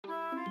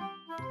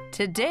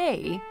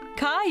Today,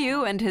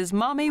 Caillou and his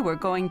mommy were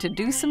going to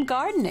do some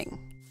gardening.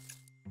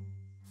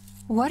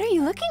 What are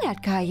you looking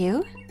at,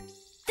 Caillou?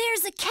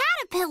 There's a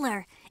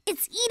caterpillar.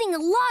 It's eating a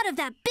lot of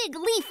that big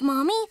leaf,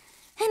 Mommy.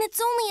 And it's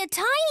only a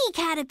tiny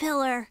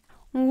caterpillar.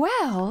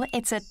 Well,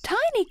 it's a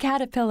tiny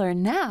caterpillar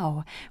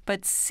now,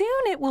 but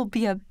soon it will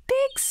be a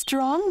big,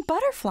 strong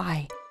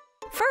butterfly.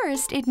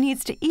 First, it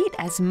needs to eat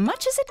as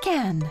much as it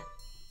can.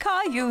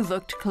 Caillou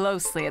looked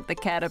closely at the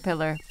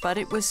caterpillar, but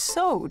it was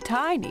so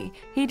tiny,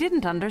 he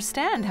didn't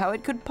understand how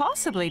it could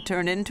possibly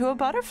turn into a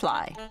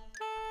butterfly.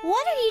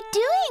 What are you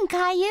doing,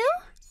 Caillou?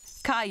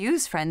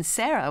 Caillou's friend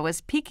Sarah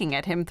was peeking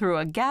at him through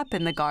a gap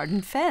in the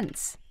garden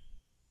fence.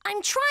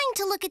 I'm trying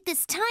to look at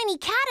this tiny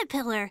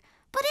caterpillar,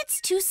 but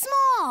it's too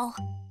small.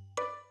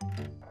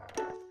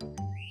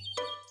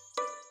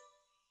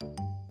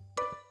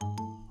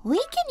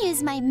 We can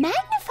use my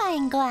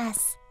magnifying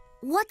glass.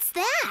 What's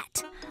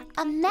that?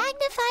 A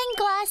magnifying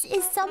glass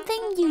is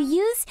something you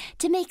use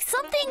to make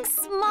something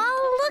small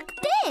look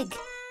big.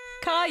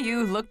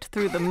 Caillou looked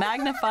through the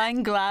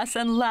magnifying glass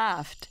and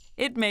laughed.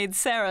 It made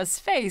Sarah's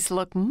face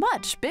look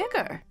much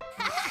bigger.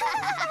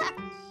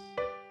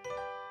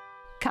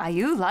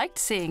 Caillou liked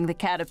seeing the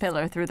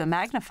caterpillar through the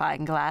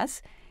magnifying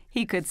glass.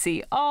 He could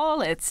see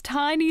all its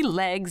tiny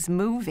legs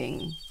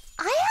moving.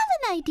 I have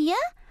an idea.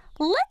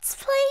 Let's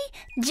play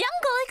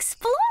Jungle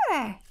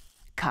Explorer.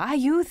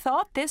 Caillou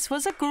thought this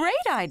was a great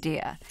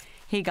idea.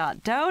 He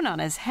got down on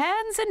his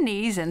hands and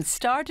knees and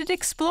started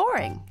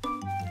exploring.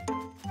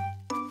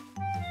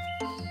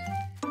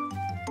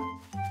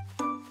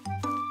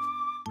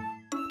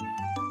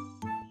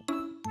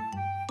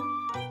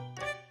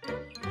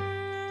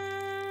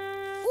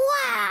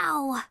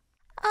 Wow!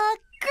 A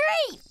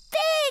great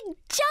big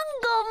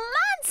jungle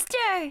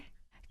monster!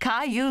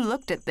 Caillou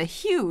looked at the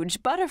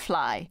huge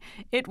butterfly.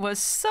 It was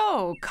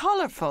so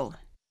colorful.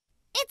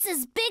 It's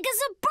as big as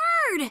a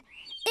bird!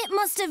 It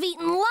must have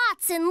eaten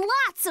lots and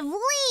lots of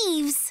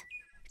leaves!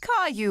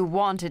 Caillou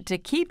wanted to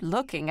keep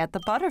looking at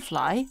the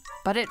butterfly,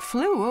 but it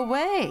flew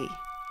away.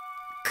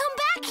 Come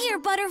back here,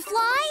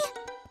 butterfly!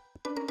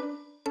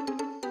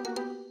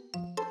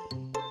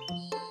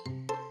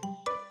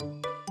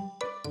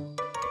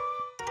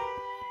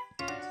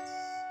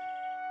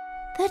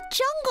 The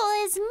jungle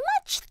is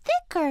much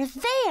thicker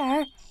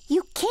there.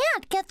 You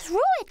can't get through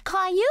it,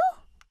 Caillou.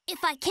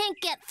 If I can't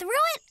get through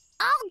it,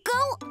 I'll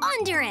go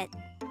under it.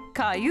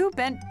 Caillou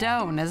bent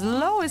down as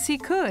low as he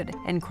could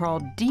and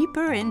crawled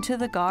deeper into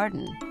the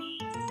garden.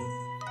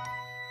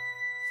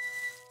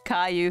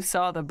 Caillou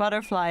saw the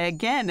butterfly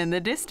again in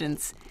the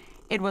distance.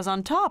 It was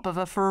on top of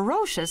a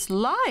ferocious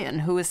lion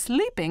who was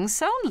sleeping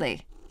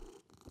soundly.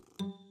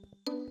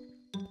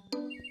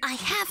 I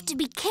have to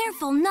be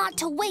careful not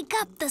to wake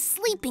up the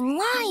sleeping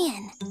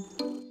lion.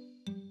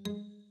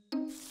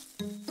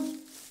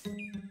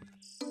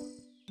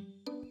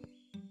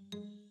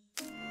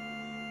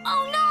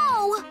 Oh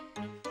no!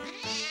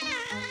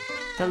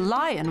 The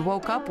lion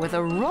woke up with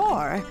a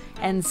roar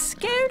and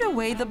scared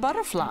away the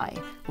butterfly,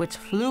 which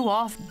flew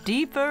off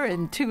deeper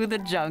into the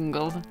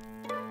jungle.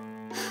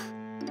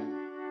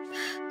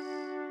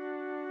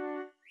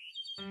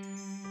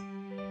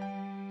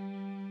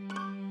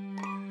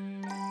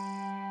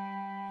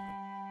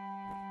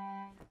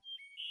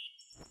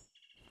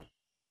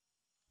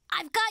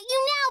 I've got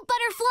you now,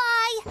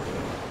 butterfly!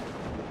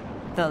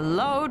 The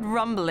loud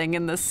rumbling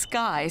in the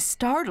sky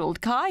startled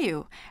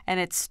Caillou, and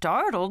it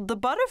startled the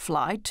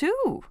butterfly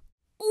too.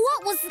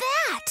 What was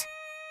that?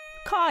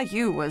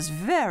 Caillou was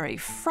very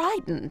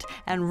frightened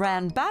and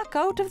ran back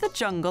out of the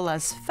jungle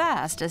as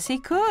fast as he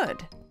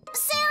could.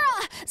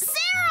 Sarah!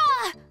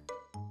 Sarah!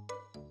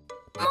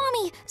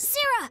 Mommy,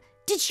 Sarah,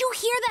 did you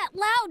hear that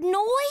loud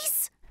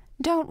noise?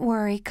 Don't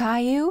worry,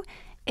 Caillou.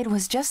 It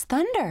was just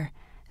thunder.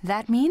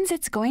 That means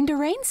it's going to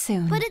rain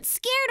soon. But it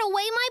scared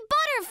away my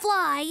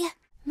butterfly.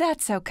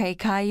 That's okay,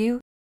 Caillou.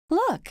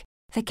 Look,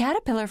 the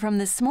caterpillar from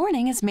this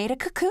morning has made a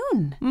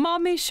cocoon.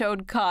 Mommy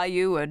showed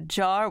Caillou a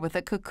jar with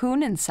a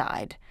cocoon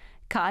inside.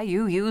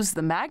 Caillou used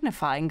the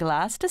magnifying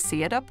glass to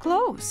see it up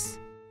close.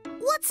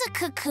 What's a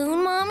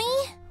cocoon, Mommy?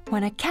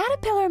 When a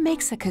caterpillar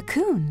makes a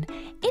cocoon,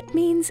 it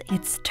means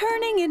it's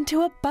turning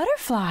into a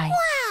butterfly.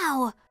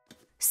 Wow!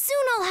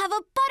 Soon I'll have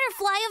a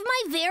butterfly of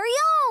my very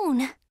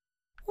own.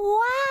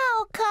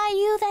 Wow,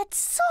 Caillou, that's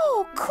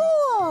so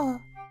cool!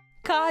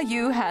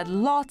 Caillou had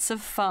lots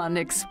of fun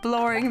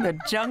exploring the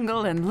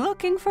jungle and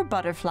looking for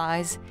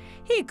butterflies.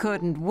 He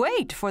couldn't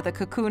wait for the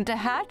cocoon to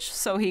hatch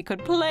so he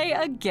could play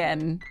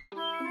again.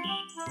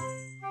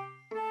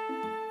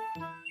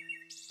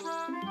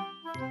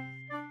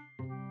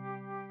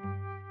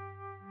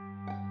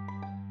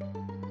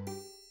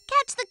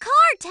 Catch the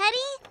car,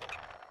 Teddy!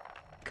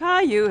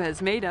 Caillou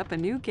has made up a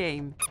new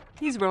game.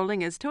 He's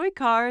rolling his toy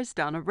cars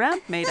down a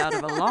ramp made out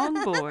of a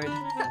long board.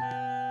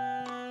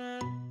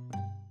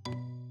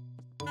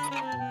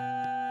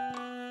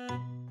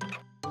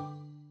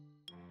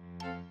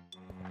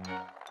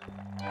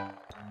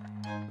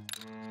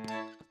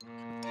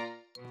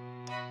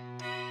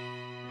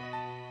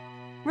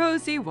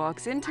 Rosie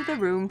walks into the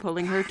room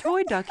pulling her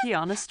toy ducky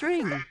on a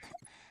string.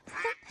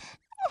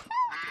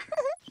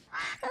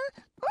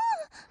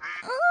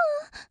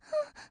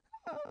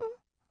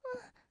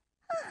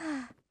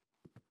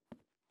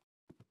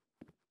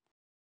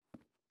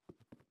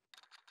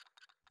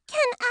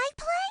 Can I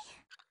play?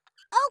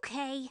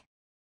 Okay.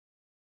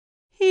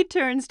 He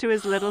turns to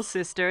his little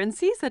sister and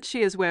sees that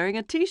she is wearing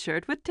a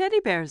t-shirt with teddy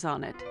bears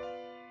on it.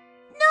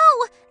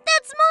 No,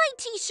 that's my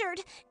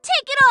t-shirt.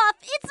 Take it off.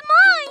 It's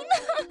mine.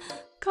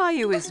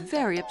 Caillou is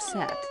very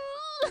upset.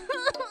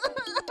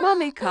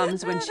 Mommy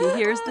comes when she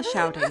hears the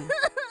shouting.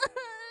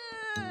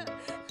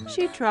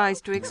 She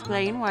tries to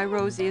explain why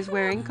Rosie is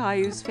wearing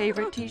Caillou's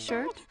favorite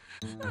t-shirt.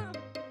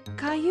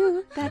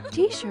 Caillou, that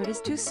t-shirt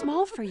is too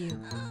small for you,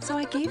 so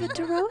I gave it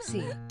to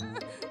Rosie.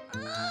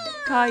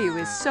 Caillou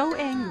is so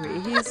angry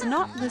he is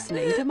not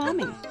listening to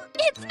Mommy.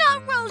 It's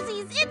not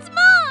Rosie's. It's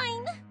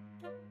mine.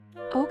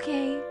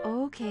 Okay.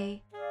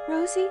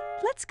 Rosie,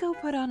 let's go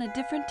put on a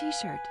different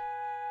t-shirt.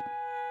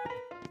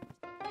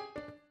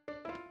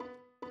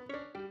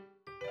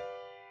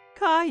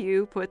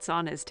 Caillou puts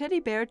on his teddy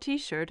bear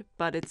t-shirt,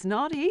 but it's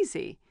not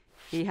easy.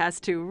 He has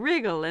to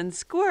wriggle and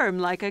squirm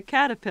like a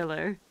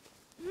caterpillar.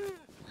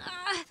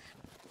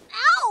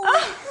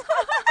 Ow!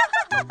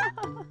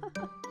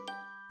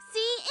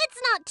 See,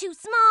 it's not too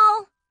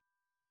small.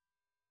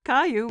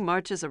 Caillou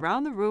marches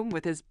around the room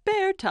with his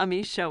bare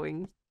tummy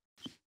showing.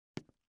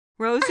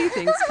 Rosie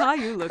thinks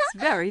Caillou looks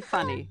very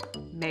funny.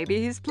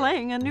 Maybe he's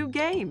playing a new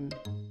game.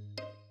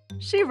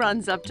 She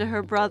runs up to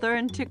her brother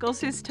and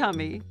tickles his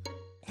tummy.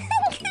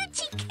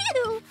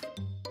 Coochie-coo!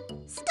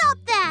 Stop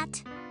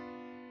that!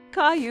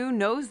 Caillou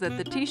knows that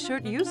the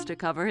t-shirt used to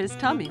cover his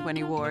tummy when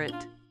he wore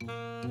it.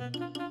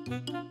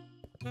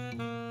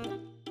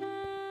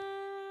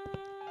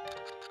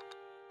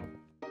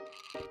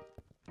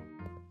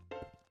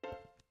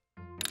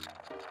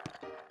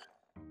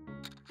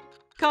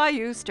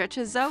 Caillou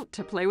stretches out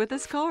to play with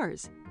his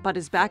cars, but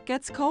his back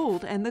gets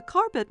cold and the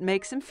carpet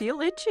makes him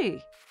feel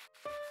itchy.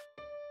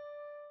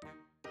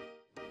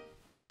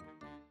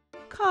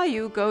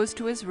 Caillou goes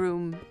to his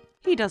room.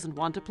 He doesn't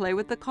want to play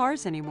with the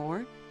cars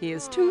anymore. He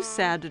is too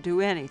sad to do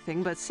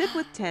anything but sit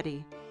with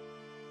Teddy.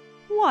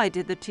 Why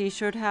did the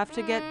t-shirt have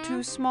to get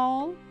too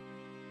small?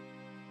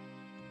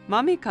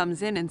 Mommy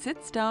comes in and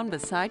sits down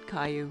beside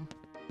Caillou.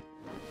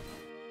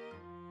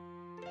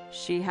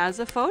 She has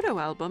a photo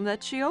album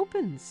that she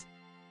opens.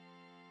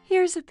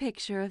 Here's a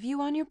picture of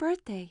you on your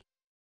birthday.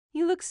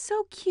 You look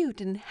so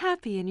cute and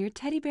happy in your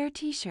teddy bear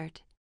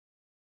t-shirt.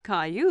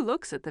 Caillou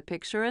looks at the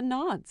picture and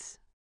nods.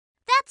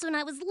 That's when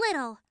I was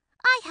little.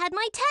 I had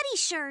my teddy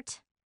shirt.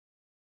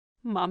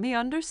 Mommy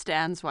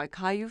understands why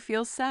Caillou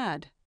feels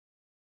sad.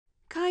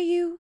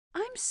 Caillou,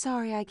 I'm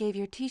sorry I gave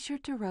your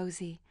t-shirt to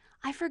Rosie.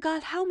 I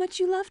forgot how much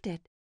you loved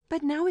it,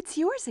 but now it's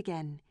yours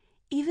again.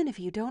 Even if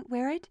you don't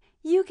wear it,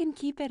 you can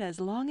keep it as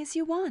long as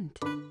you want.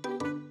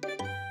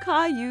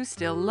 Caillou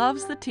still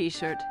loves the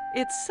t-shirt.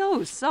 It's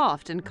so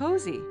soft and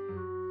cozy.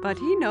 But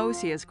he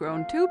knows he has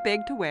grown too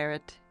big to wear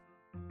it.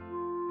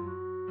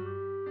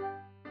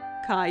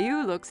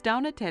 Caillou looks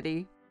down at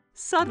Teddy.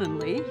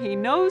 Suddenly, he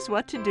knows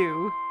what to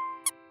do.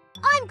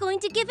 I'm going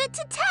to give it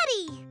to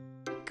Teddy.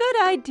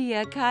 Good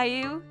idea,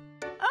 Caillou.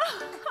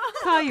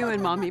 Caillou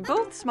and Mommy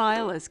both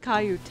smile as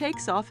Caillou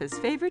takes off his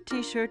favorite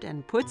t-shirt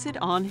and puts it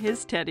on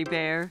his teddy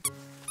bear.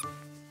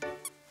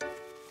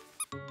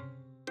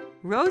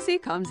 Rosie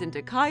comes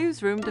into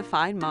Caillou's room to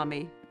find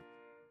Mommy.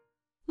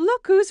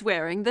 Look who's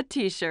wearing the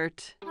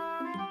t-shirt.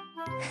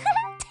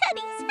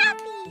 Teddy's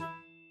happy.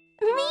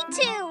 Me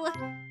too.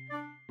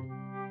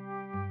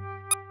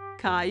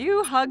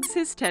 Caillou hugs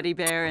his teddy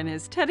bear in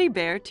his teddy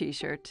bear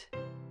t-shirt.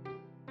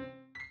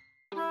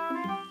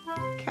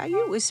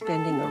 Caillou was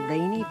spending a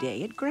rainy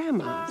day at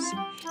Grandma's.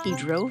 He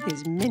drove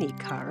his mini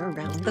car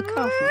around the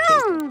coffee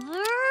table. Vroom,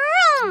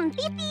 vroom.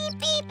 Beep, beep,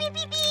 beep, beep,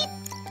 beep, beep.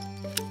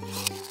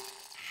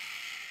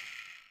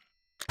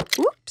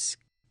 Whoops!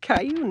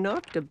 Caillou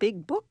knocked a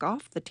big book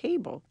off the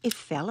table. It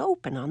fell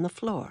open on the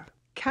floor.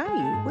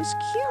 Caillou was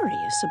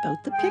curious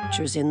about the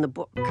pictures in the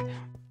book.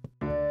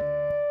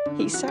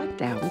 He sat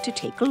down to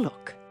take a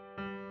look.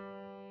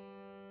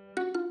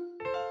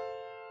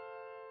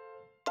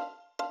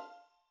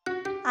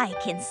 I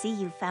can see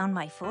you found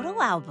my photo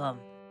album.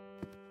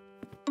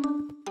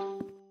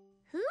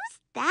 Who's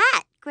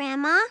that,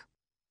 Grandma?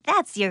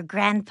 That's your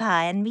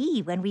grandpa and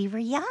me when we were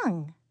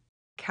young.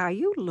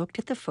 Caillou looked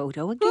at the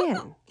photo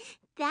again.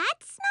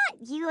 That's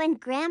not you and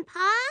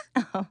Grandpa.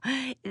 Oh,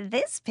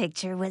 this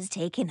picture was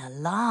taken a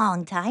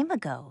long time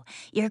ago.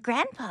 Your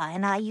grandpa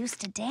and I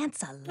used to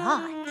dance a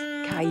lot.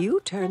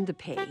 Caillou turned the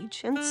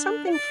page and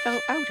something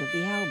fell out of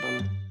the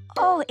album.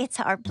 Oh, it's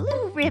our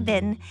blue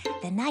ribbon.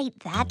 The night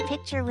that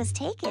picture was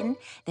taken,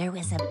 there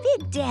was a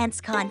big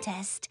dance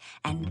contest.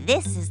 And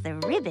this is the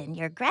ribbon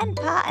your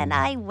grandpa and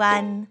I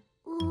won.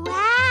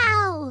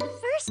 Wow,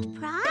 first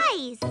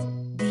prize.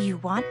 Do you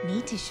want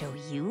me to show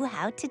you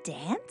how to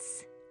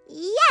dance?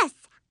 Yes,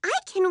 I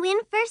can win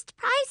first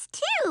prize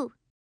too.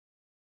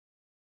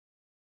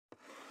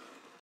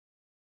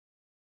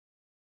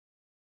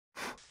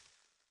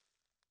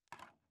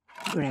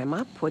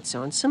 Grandma puts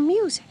on some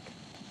music.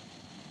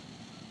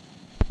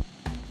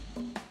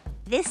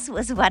 This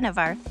was one of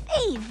our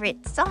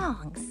favorite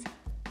songs.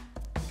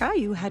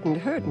 Caillou hadn't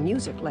heard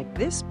music like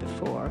this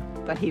before,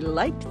 but he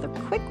liked the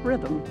quick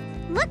rhythm.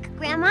 Look,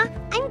 Grandma,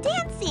 I'm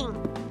dancing.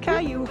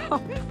 Caillou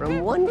hopped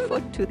from one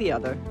foot to the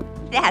other.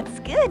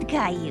 That's good,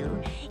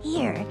 Caillou.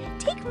 Here,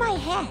 take my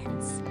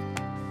hands.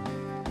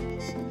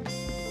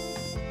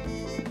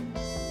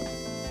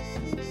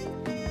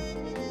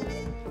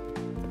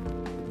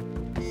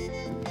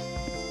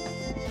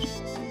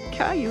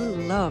 Caillou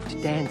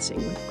loved dancing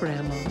with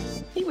Grandma.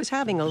 He was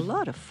having a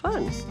lot of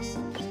fun.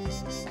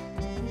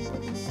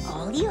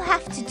 All you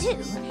have to do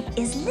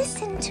is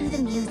listen to the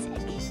music.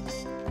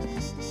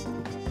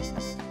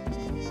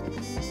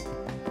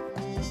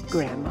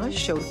 Grandma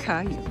showed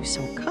Caillou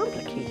some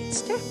complicated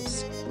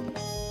steps.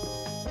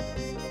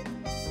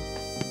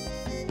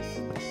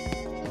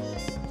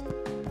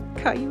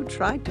 Caillou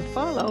tried to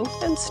follow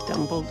and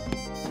stumbled.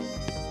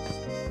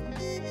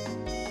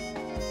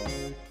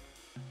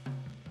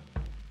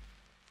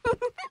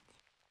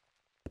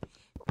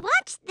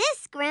 Watch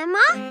this, Grandma.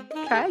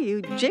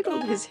 Caillou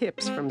jiggled his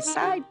hips from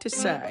side to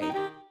side.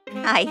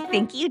 I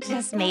think you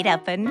just made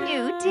up a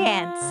new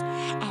dance.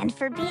 And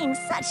for being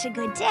such a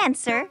good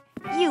dancer,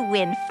 you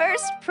win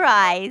first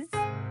prize.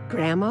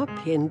 Grandma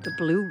pinned the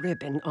blue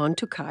ribbon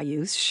onto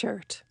Caillou's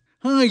shirt.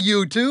 Hi,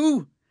 you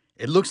two.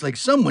 It looks like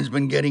someone's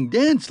been getting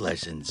dance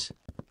lessons.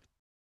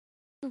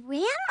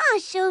 Grandma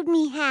showed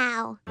me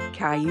how.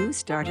 Caillou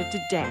started to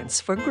dance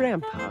for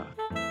Grandpa.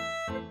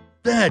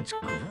 That's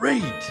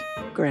great.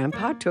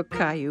 Grandpa took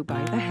Caillou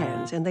by the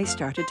hands and they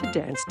started to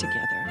dance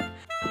together.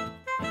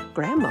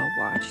 Grandma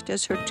watched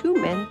as her two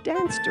men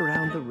danced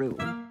around the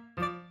room.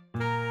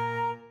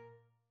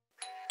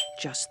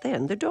 Just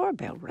then the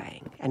doorbell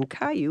rang and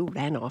Caillou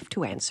ran off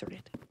to answer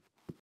it.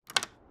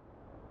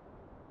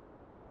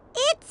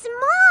 It's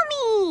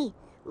Mommy!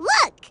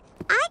 Look,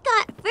 I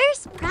got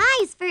first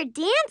prize for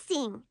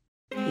dancing.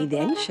 He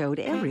then showed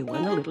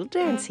everyone a little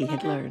dance he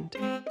had learned.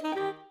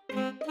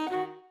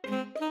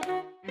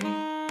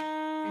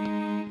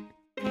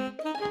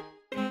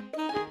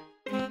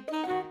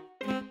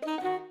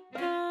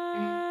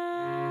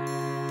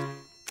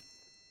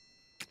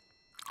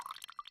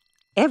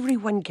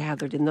 Everyone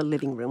gathered in the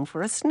living room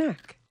for a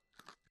snack.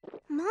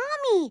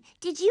 Mommy,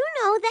 did you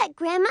know that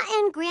Grandma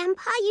and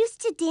Grandpa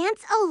used to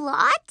dance a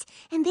lot?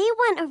 And they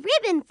won a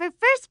ribbon for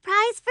first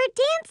prize for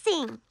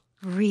dancing.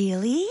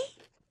 Really?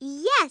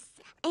 Yes,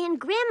 and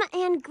Grandma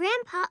and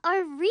Grandpa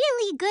are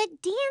really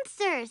good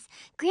dancers.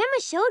 Grandma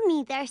showed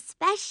me their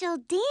special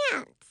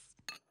dance.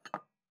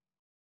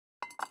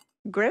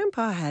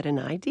 Grandpa had an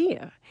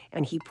idea,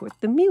 and he put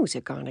the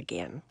music on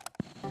again.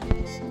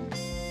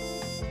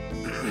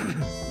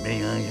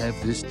 May I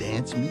have this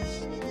dance,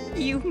 miss?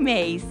 You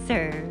may,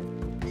 sir.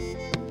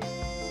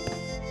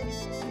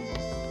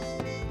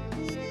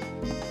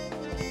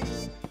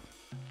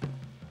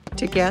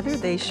 Together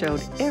they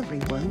showed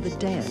everyone the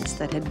dance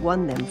that had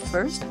won them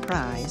first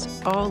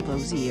prize all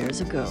those years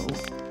ago.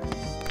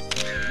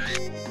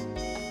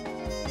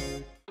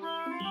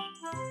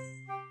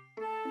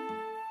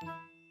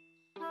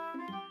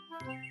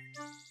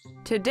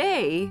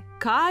 Today,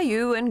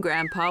 Caillou and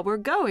Grandpa were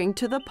going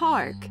to the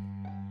park.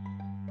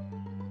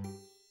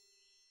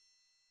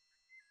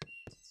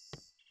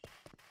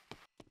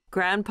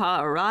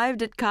 Grandpa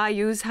arrived at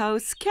Caillou's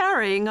house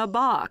carrying a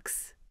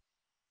box.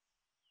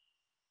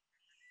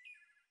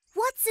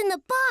 What's in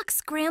the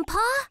box, Grandpa?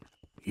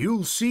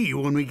 You'll see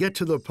when we get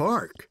to the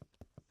park.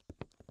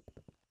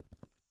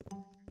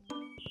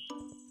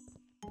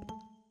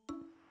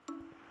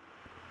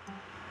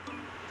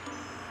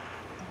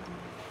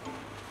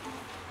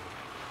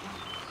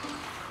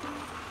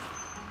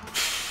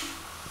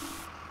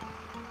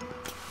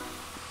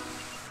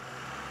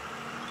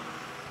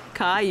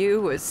 Caillou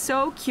was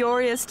so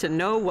curious to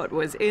know what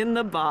was in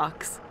the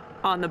box.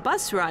 On the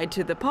bus ride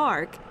to the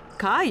park,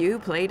 Caillou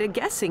played a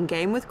guessing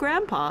game with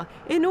Grandpa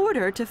in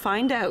order to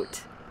find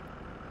out.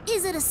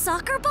 Is it a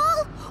soccer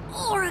ball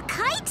or a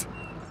kite?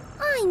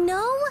 I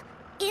know.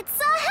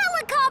 It's a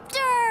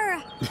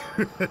helicopter!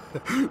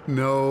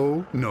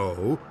 No,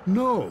 no,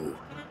 no.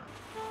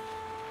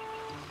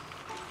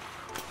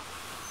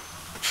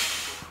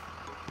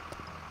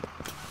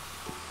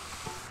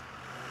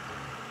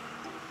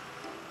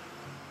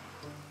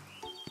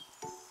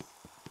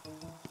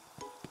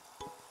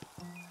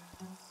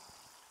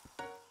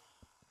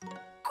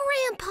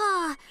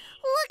 Grandpa,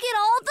 look at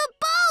all the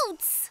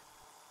boats!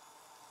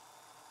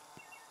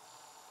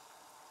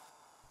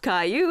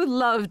 Caillou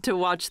loved to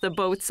watch the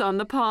boats on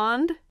the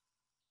pond.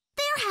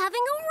 They're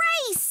having a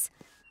race!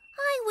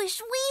 I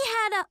wish we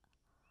had a...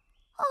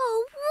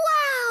 Oh,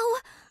 wow!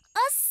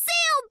 A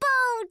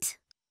sailboat!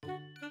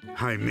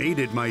 I made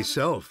it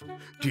myself.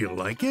 Do you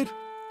like it?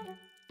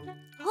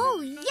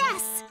 Oh,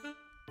 yes!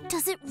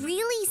 Does it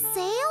really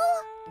sail?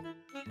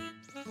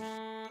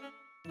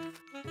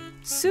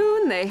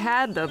 Soon they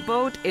had the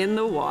boat in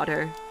the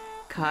water.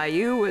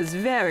 Caillou was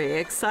very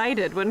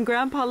excited when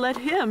Grandpa let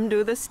him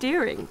do the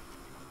steering.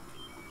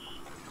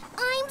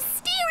 I'm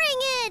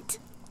steering it!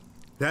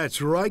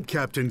 That's right,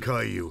 Captain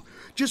Caillou.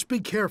 Just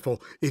be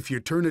careful. If you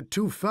turn it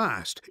too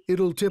fast,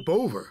 it'll tip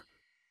over.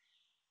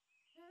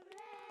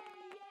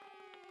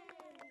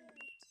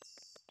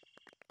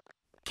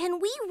 Can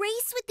we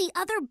race with the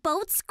other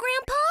boats,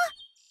 Grandpa?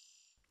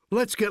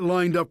 Let's get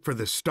lined up for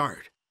the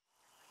start.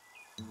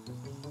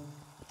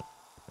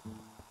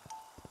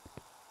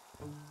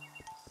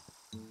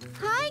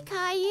 Hi,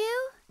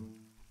 Caillou.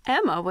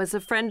 Emma was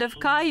a friend of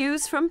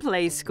Caillou's from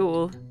play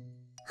school.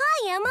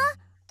 Hi, Emma.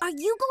 Are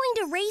you going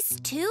to race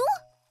too?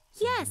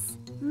 Yes,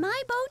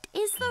 my boat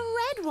is the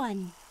red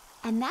one.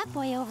 And that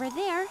boy over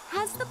there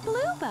has the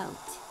blue boat.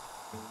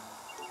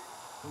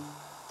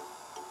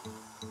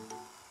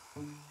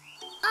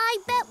 I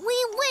bet we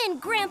win,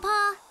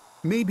 Grandpa.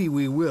 Maybe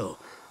we will,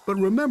 but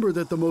remember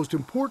that the most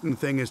important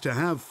thing is to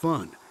have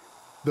fun.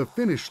 The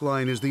finish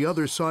line is the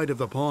other side of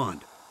the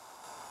pond.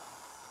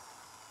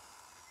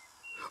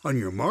 On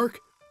your mark,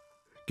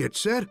 get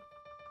set,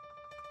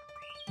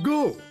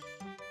 go!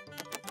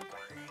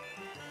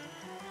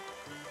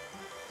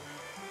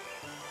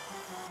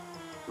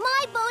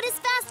 My boat is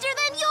faster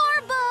than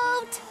your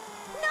boat.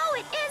 No,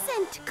 it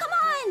isn't. Come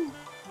on.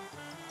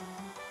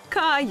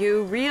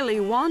 Caillou really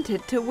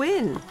wanted to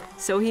win,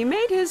 so he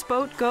made his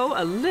boat go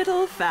a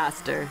little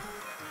faster.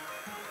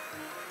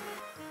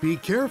 Be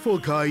careful,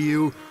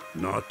 Caillou.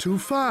 Not too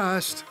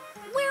fast.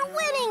 We're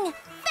winning.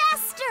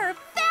 Faster,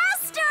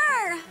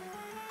 faster.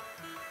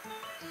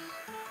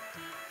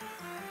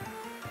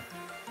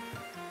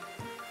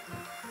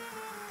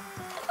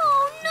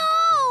 Oh,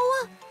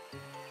 no.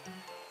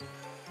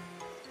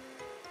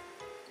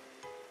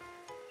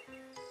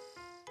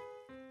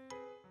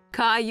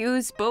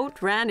 Caillou's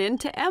boat ran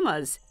into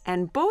Emma's,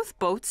 and both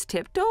boats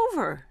tipped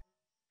over.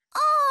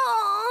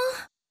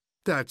 Oh.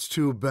 That's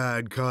too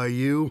bad,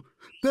 Caillou.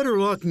 Better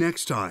luck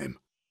next time.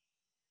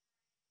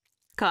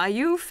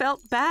 Caillou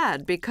felt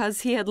bad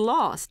because he had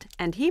lost,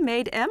 and he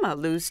made Emma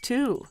lose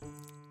too.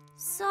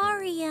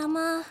 Sorry,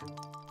 Emma.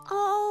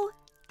 Oh,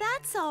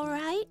 that's all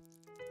right.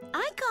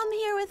 I come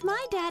here with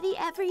my daddy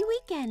every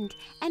weekend,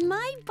 and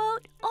my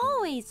boat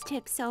always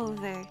tips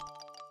over.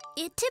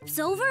 It tips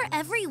over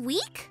every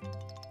week?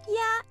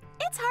 Yeah,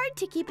 it's hard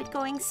to keep it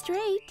going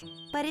straight,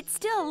 but it's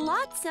still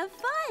lots of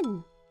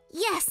fun.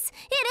 Yes,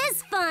 it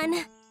is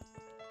fun.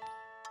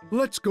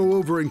 Let's go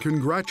over and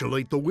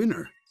congratulate the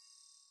winner.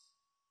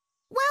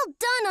 Well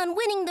done on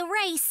winning the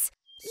race.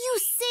 You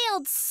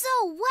sailed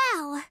so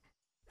well.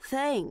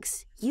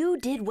 Thanks. You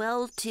did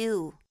well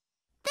too.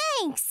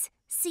 Thanks.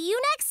 See you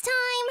next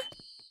time.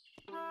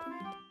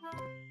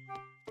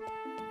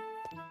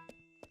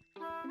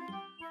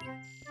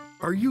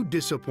 Are you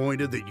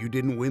disappointed that you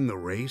didn't win the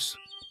race?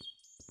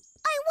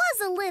 I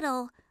was a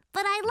little,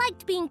 but I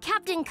liked being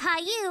Captain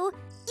Caillou,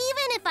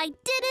 even if I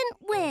didn't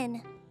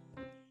win.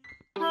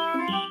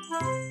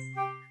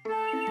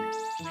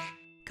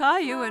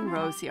 Caillou and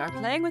Rosie are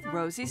playing with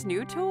Rosie's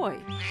new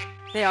toy.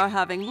 They are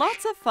having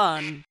lots of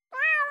fun.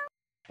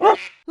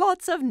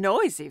 Lots of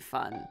noisy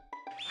fun.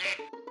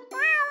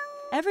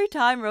 Every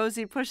time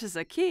Rosie pushes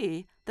a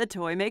key, the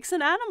toy makes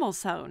an animal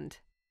sound.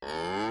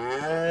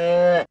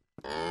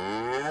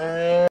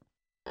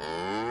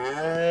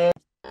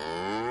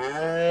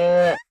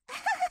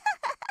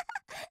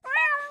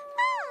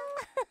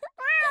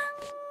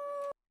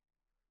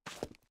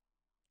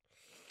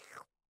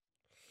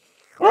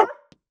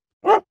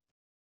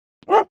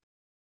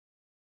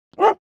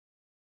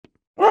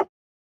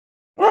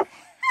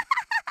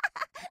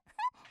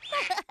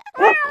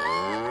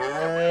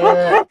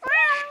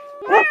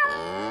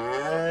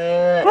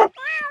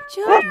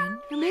 Children,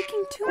 you're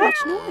making too much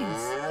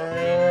noise.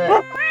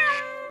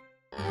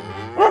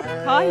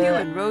 Caillou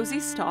and Rosie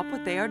stop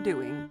what they are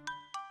doing.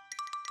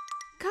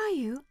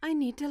 Caillou, I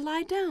need to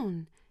lie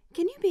down.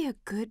 Can you be a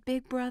good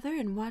big brother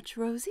and watch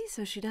Rosie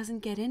so she doesn't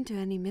get into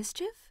any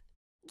mischief?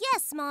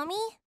 Yes,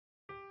 Mommy.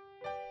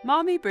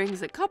 Mommy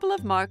brings a couple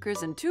of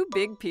markers and 2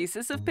 big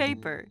pieces of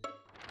paper.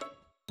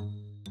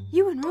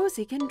 You and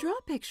Rosie can draw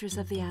pictures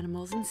of the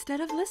animals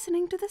instead of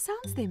listening to the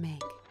sounds they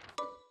make.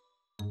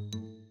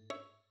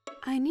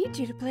 I need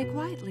you to play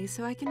quietly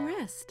so I can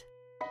rest.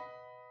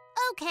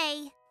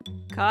 Okay.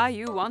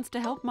 Caillou wants to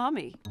help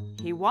Mommy.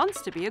 He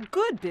wants to be a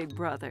good big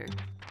brother.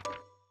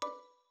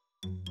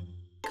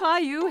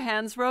 Caillou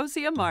hands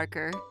Rosie a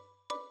marker.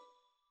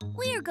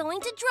 We're going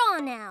to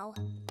draw now.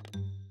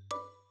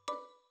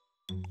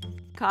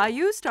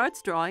 Caillou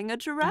starts drawing a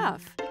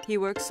giraffe. He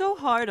works so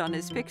hard on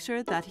his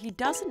picture that he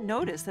doesn't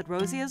notice that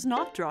Rosie is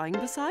not drawing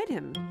beside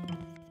him.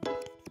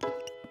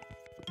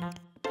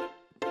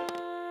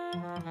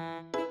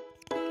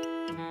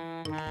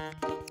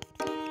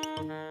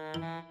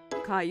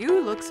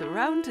 Caillou looks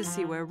around to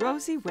see where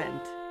Rosie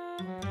went.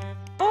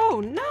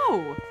 Oh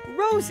no!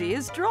 Rosie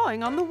is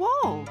drawing on the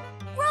wall.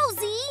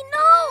 Rosie,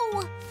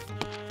 no!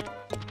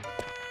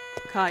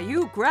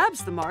 Caillou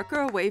grabs the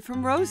marker away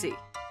from Rosie.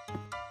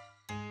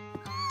 No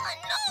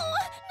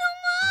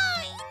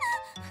mine!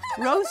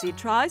 Rosie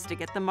tries to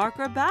get the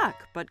marker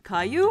back, but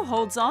Caillou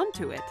holds on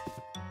to it.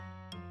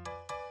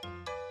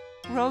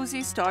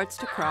 Rosie starts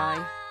to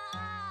cry.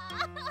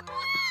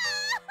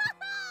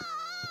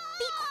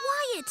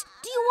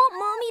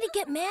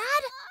 get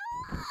mad?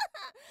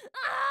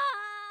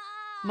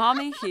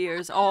 Mommy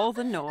hears all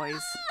the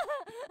noise.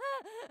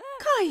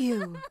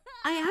 Caillou,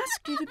 I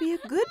asked you to be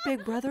a good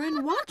big brother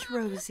and watch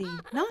Rosie,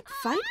 not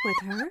fight with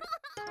her.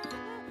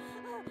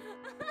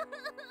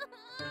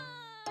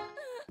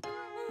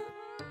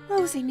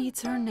 Rosie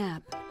needs her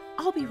nap.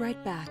 I'll be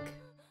right back.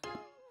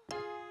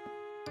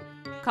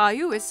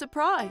 Caillou is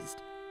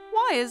surprised.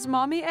 Why is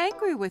Mommy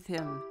angry with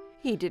him?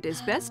 He did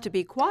his best to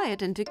be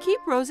quiet and to keep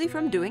Rosie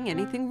from doing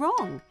anything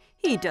wrong.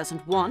 He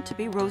doesn't want to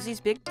be Rosie's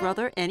big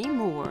brother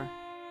anymore.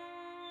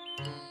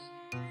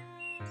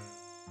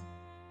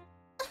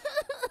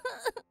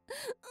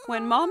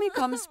 When Mommy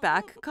comes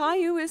back,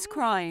 Caillou is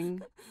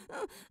crying.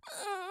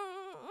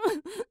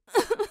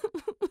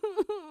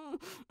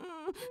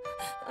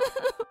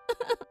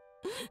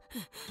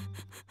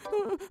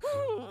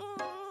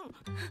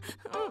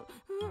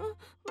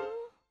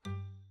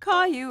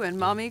 Caillou and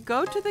Mommy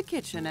go to the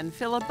kitchen and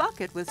fill a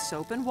bucket with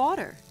soap and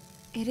water.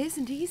 It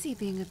isn't easy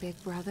being a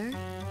big brother,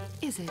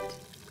 is it?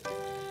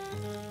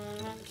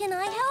 Can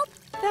I help?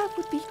 That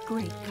would be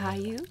great,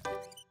 Caillou.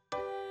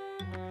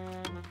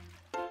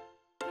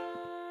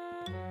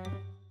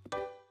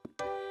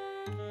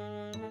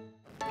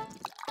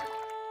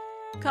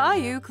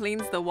 Caillou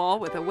cleans the wall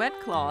with a wet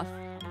cloth.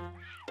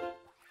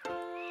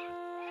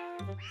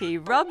 He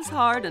rubs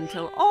hard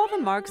until all the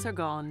marks are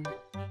gone.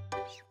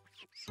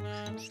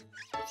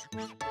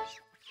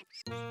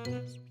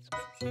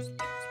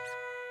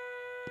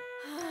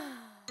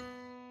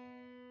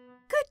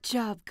 Good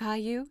job,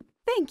 Caillou.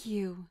 Thank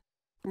you.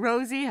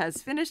 Rosie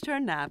has finished her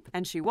nap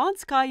and she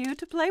wants Caillou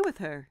to play with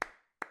her.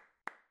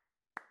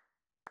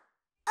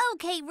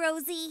 Okay,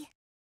 Rosie.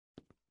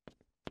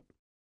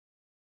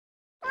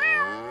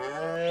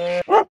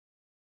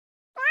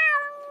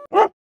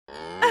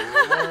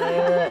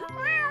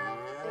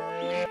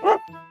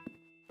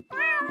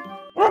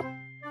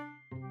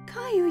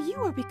 Caillou, you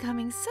are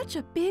becoming such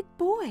a big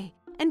boy,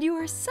 and you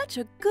are such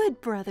a good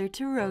brother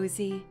to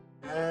Rosie.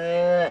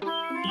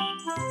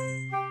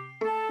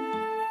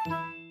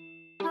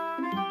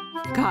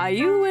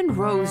 Caillou and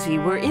Rosie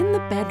were in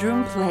the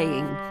bedroom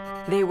playing.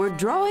 They were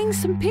drawing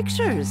some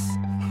pictures.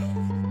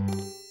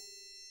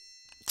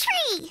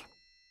 Tree!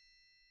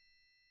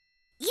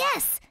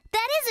 Yes,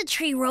 that is a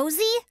tree,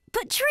 Rosie.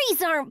 But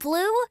trees aren't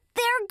blue,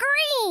 they're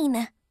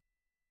green.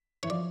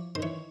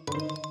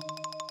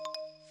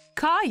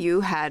 Caillou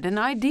had an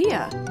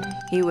idea.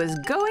 He was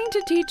going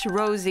to teach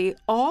Rosie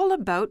all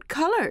about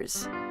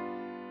colors.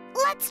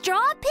 Let's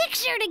draw a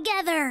picture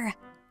together.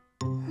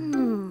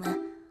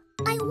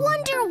 I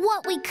wonder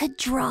what we could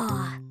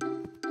draw.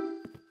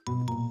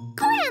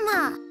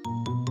 Grandma!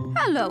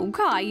 Hello,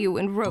 Caillou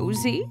and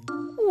Rosie.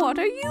 What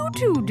are you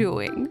two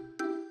doing?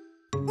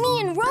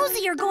 Me and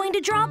Rosie are going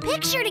to draw a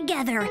picture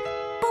together,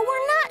 but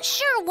we're not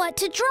sure what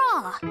to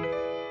draw.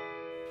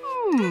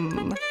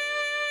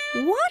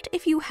 What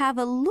if you have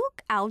a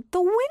look out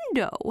the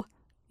window?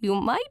 You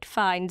might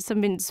find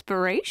some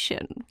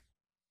inspiration.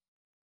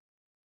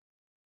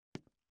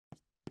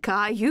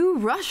 Caillou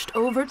rushed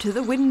over to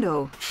the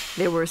window.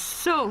 There were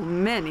so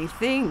many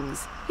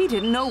things. He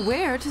didn't know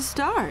where to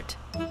start.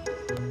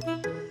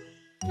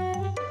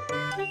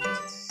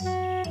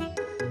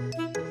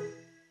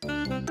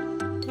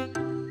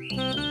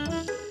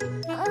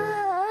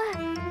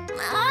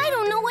 I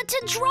don't know what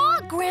to draw,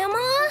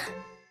 Grandma.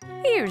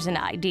 Here's an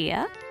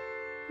idea.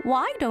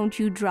 Why don't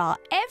you draw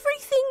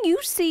everything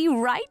you see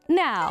right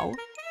now?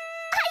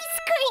 Ice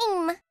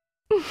cream!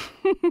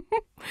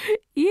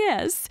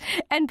 Yes,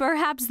 and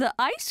perhaps the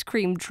ice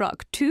cream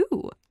truck,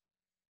 too.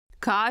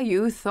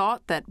 Caillou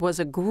thought that was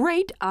a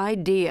great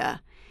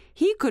idea.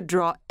 He could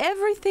draw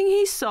everything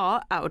he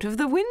saw out of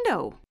the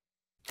window.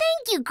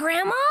 Thank you,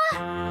 Grandma.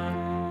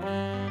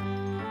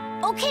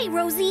 Okay,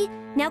 Rosie,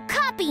 now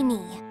copy me.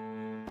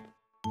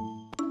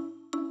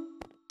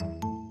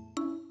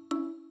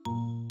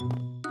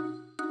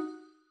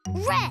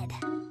 Red,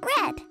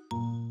 red.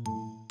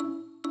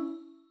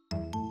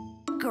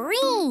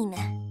 Green,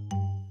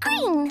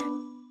 green.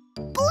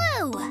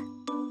 Blue,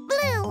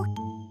 blue.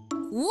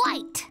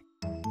 White,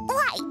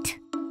 white.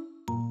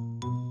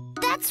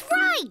 That's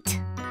right!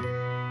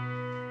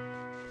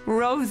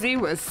 Rosie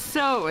was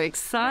so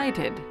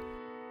excited.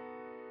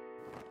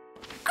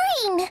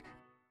 Green!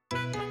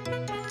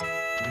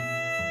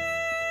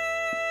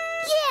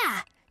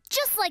 Yeah,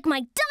 just like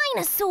my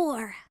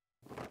dinosaur.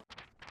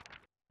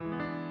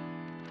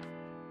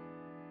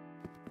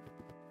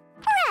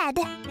 Red.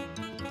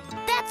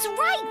 That's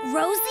right,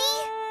 Rosie.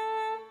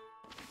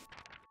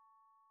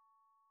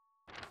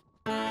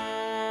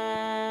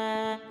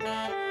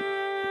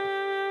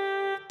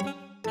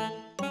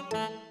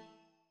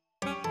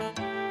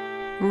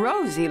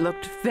 Rosie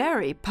looked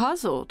very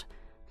puzzled.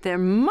 There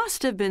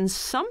must have been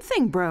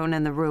something brown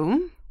in the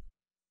room.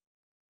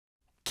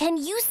 Can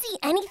you see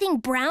anything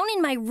brown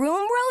in my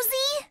room,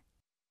 Rosie?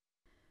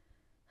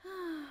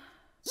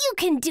 You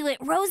can do it,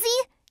 Rosie.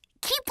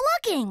 Keep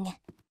looking.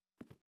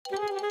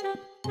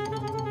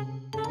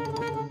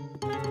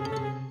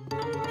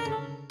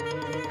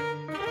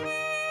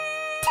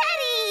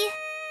 Teddy!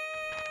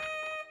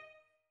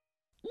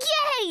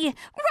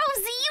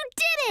 Rosie, you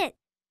did it!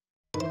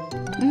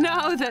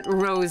 Now that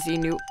Rosie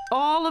knew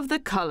all of the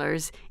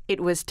colors, it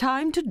was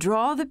time to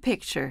draw the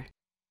picture.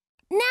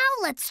 Now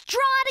let's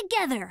draw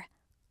together.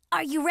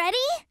 Are you ready?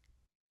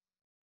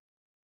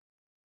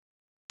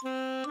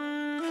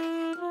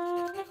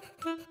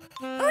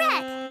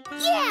 Red,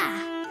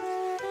 yeah!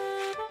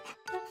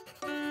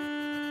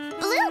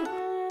 Blue?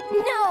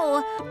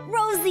 No,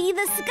 Rosie,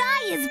 the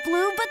sky is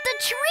blue, but the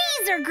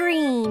trees are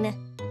green.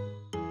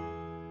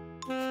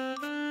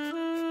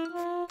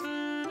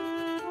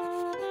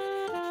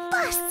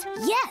 Bus,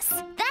 yes,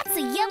 that's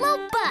a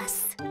yellow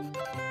bus.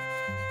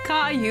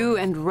 Caillou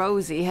and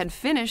Rosie had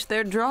finished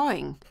their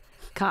drawing.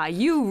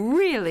 Caillou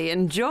really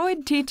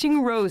enjoyed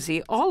teaching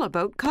Rosie all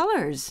about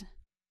colors.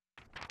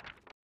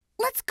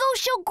 Let's go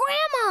show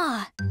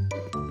Grandma.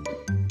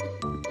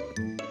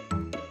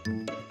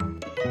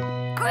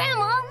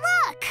 Grandma,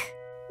 look!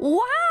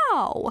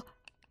 Wow!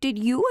 Did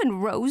you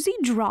and Rosie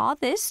draw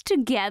this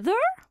together?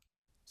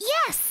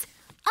 Yes!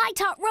 I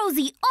taught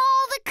Rosie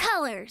all the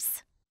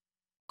colors.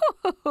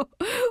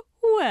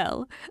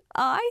 Well,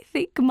 I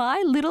think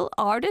my little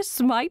artists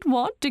might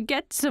want to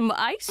get some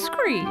ice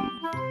cream.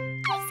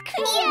 Ice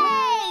cream!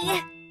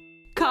 Yay!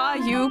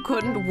 Caillou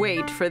couldn't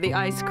wait for the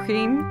ice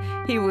cream.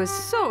 He was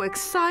so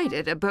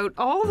excited about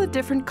all the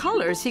different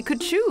colors he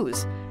could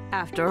choose.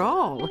 After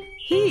all,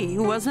 he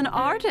was an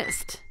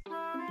artist.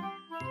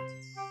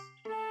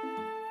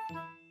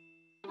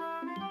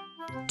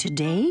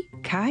 Today,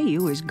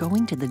 Caillou is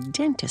going to the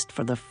dentist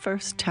for the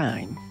first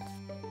time.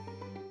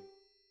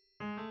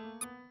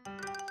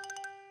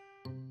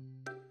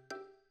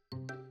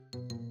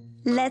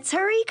 Let's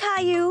hurry,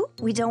 Caillou.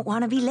 We don't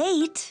want to be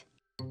late.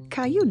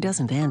 Caillou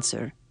doesn't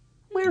answer.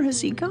 Where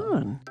has he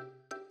gone?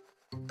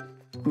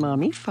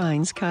 Mommy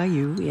finds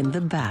Caillou in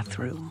the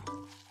bathroom.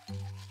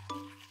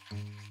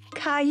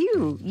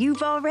 Caillou,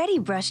 you've already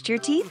brushed your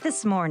teeth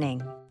this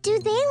morning. Do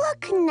they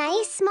look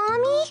nice,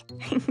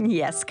 Mommy?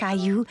 Yes,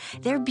 Caillou,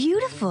 they're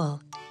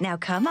beautiful. Now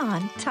come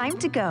on, time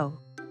to go.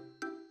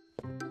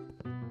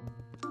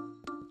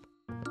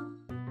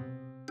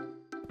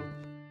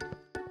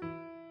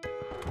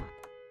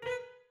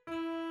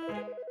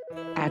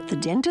 At the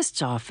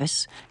dentist's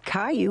office,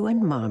 Caillou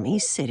and Mommy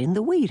sit in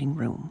the waiting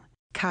room.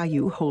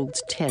 Caillou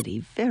holds Teddy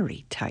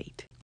very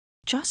tight.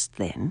 Just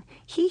then,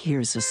 he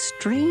hears a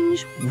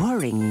strange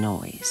whirring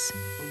noise.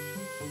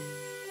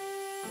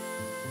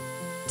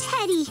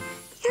 Teddy,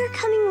 you're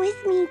coming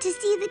with me to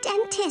see the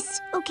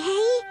dentist,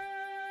 okay?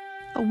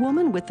 A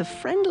woman with a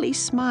friendly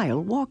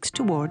smile walks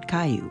toward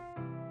Caillou.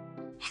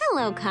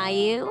 Hello,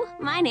 Caillou.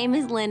 My name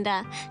is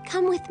Linda.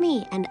 Come with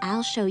me, and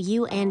I'll show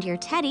you and your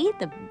Teddy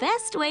the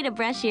best way to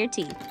brush your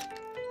teeth.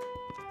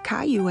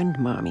 Caillou and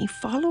Mommy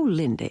follow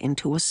Linda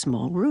into a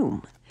small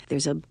room.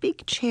 There's a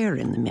big chair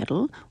in the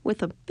middle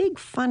with a big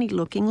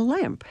funny-looking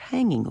lamp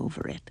hanging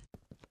over it.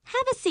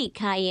 Have a seat,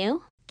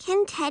 Caillou.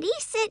 Can Teddy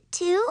sit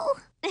too?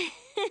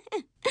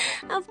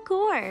 Of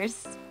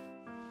course.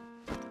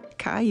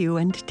 Caillou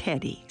and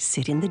Teddy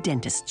sit in the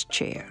dentist's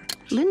chair.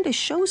 Linda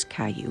shows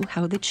Caillou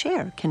how the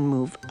chair can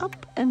move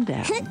up and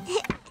down.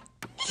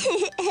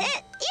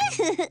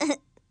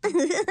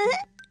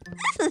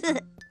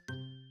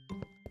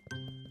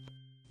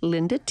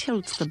 Linda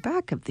tilts the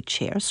back of the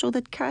chair so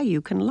that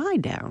Caillou can lie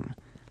down.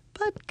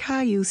 But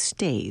Caillou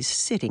stays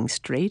sitting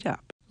straight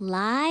up.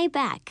 Lie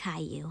back,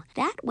 Caillou.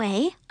 That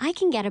way, I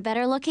can get a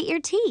better look at your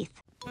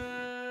teeth.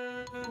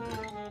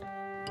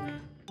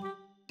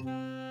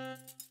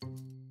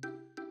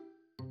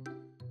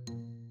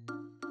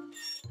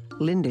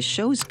 Linda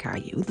shows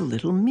Caillou the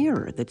little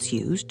mirror that's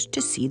used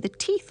to see the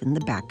teeth in the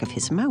back of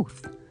his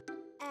mouth.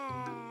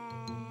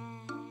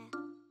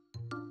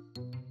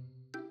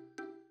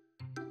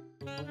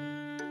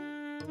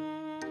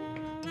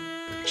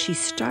 She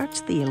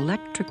starts the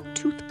electric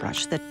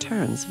toothbrush that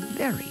turns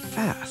very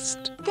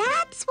fast.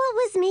 That's what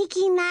was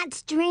making that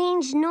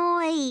strange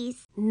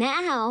noise.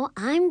 Now,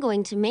 I'm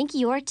going to make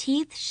your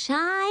teeth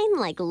shine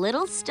like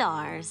little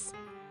stars.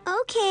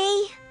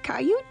 Okay.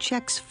 Caillou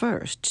checks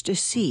first to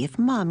see if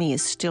Mommy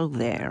is still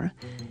there.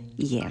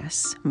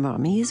 Yes,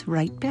 Mommy is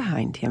right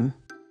behind him.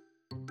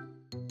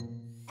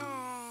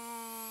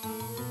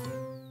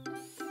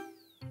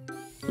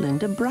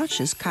 Linda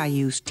brushes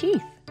Caillou's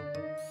teeth.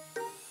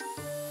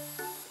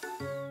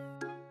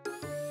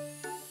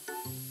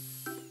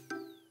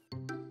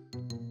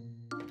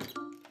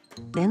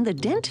 Then the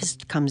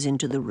dentist comes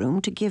into the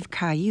room to give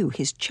Caillou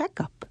his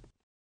checkup.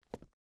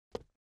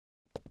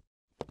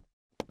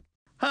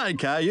 Hi,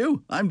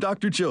 Caillou. I'm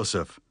Dr.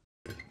 Joseph.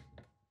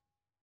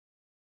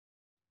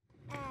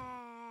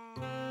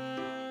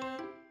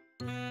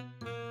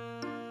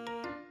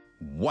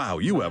 Wow,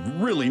 you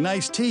have really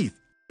nice teeth.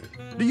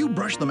 Do you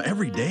brush them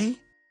every day?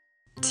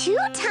 2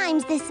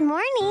 times this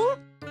morning.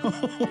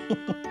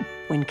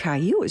 When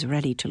Caillou is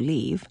ready to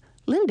leave,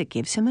 Linda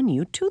gives him a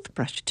new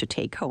toothbrush to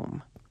take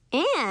home.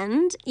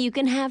 And you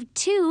can have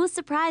 2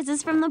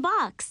 surprises from the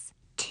box.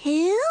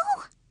 2?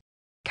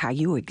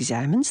 Caillou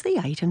examines the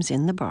items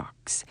in the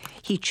box.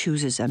 He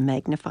chooses a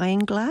magnifying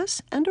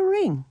glass and a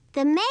ring.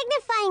 The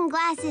magnifying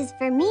glass is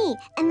for me,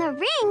 and the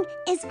ring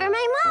is for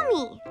my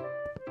mommy.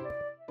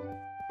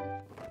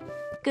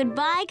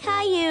 Goodbye,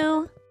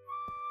 Caillou.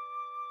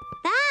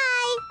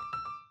 Bye!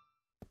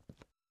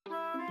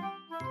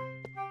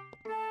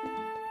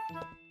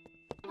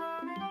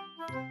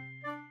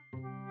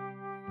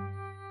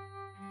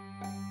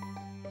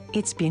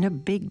 It's been a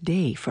big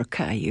day for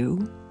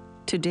Caillou.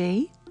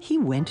 Today, he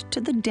went to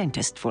the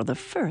dentist for the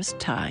first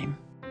time.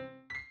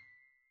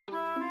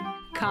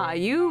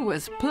 Caillou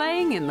was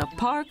playing in the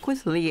park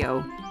with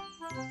Leo.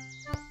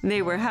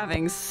 They were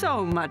having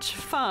so much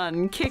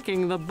fun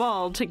kicking the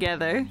ball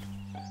together.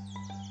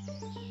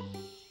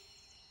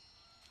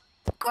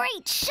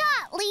 Great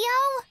shot,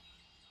 Leo!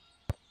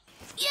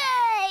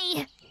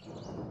 Yay!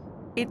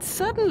 It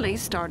suddenly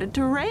started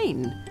to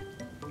rain.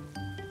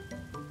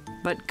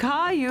 But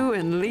Caillou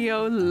and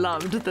Leo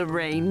loved the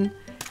rain.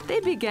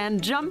 They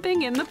began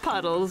jumping in the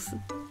puddles.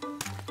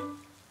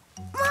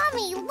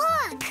 Mommy,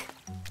 look!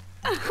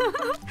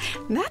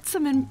 That's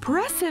some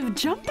impressive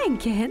jumping,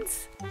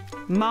 kids.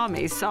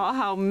 Mommy saw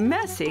how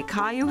messy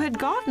Caillou had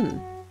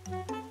gotten.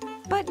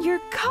 But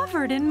you're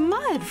covered in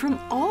mud from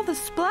all the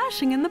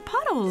splashing in the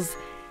puddles.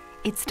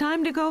 It's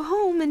time to go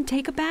home and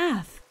take a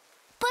bath.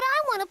 But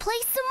I want to play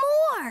some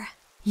more.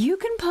 You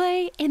can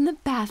play in the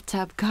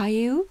bathtub,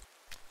 Caillou.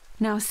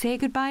 Now say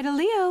goodbye to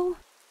Leo.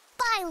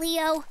 Bye,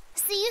 Leo.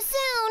 See you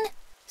soon.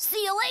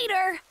 See you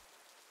later.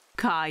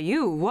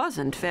 Caillou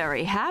wasn't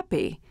very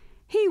happy.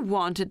 He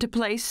wanted to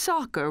play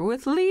soccer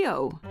with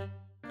Leo.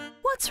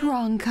 What's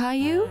wrong,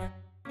 Caillou?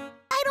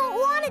 I don't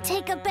want to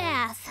take a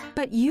bath.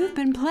 But you've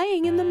been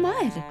playing in the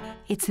mud.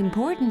 It's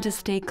important to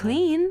stay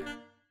clean.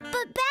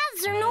 But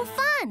baths are no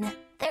fun.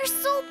 They're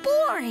so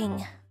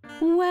boring.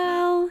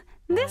 Well,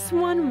 this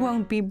one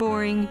won't be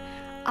boring.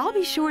 I'll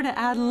be sure to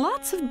add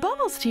lots of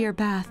bubbles to your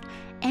bath.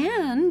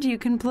 And you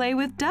can play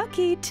with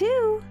Ducky,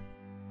 too.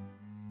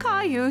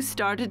 Caillou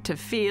started to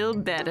feel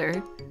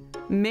better.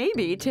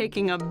 Maybe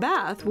taking a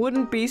bath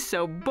wouldn't be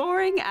so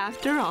boring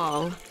after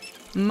all.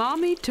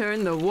 Mommy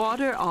turned the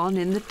water on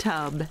in the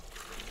tub.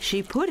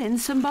 She put in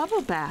some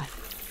bubble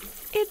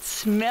bath. It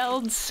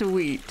smelled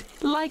sweet,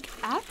 like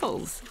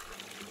apples.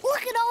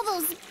 Look at all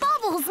those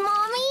bubbles,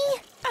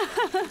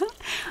 Mommy!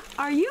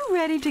 Are you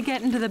ready to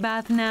get into the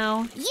bath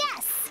now?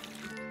 Yes!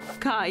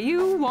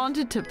 Caillou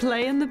wanted to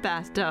play in the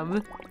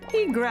bathtub.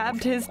 He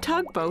grabbed his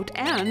tugboat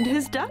and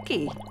his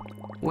ducky.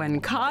 When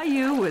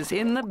Caillou was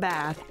in the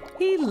bath,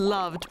 he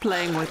loved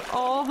playing with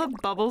all the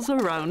bubbles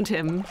around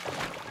him.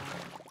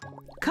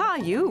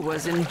 Caillou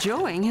was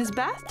enjoying his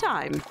bath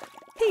time.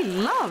 He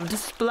loved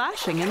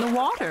splashing in the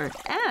water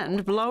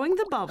and blowing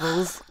the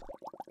bubbles.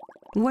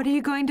 What are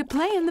you going to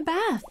play in the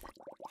bath?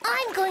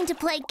 I'm going to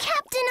play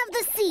Captain of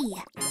the Sea.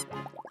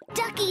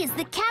 Ducky is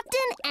the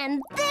captain,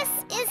 and this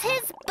is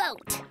his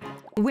boat.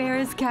 Where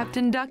is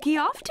Captain Ducky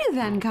off to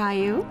then,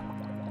 Caillou?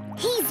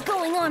 He's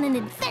going on an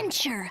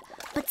adventure,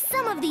 but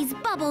some of these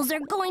bubbles are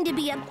going to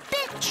be a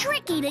bit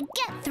tricky to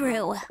get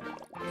through.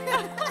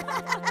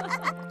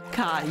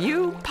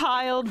 Caillou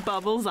piled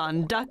bubbles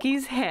on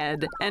Ducky's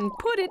head and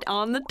put it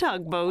on the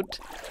tugboat.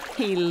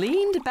 He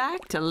leaned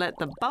back to let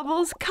the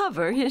bubbles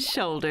cover his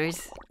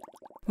shoulders.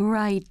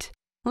 Right,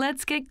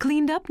 let's get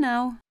cleaned up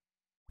now.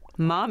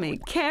 Mommy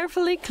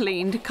carefully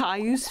cleaned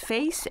Caillou's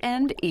face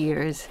and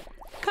ears.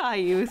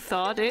 Caillou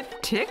thought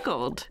it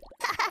tickled.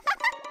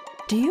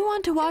 Do you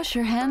want to wash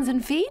your hands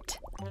and feet?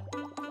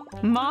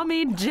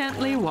 Mommy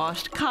gently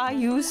washed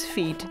Caillou's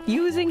feet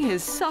using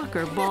his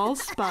soccer ball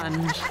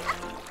sponge.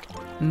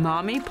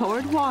 Mommy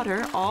poured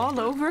water all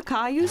over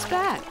Caillou's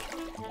back.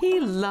 He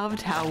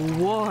loved how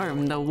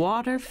warm the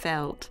water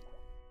felt.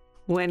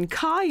 When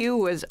Caillou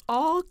was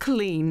all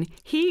clean,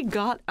 he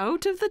got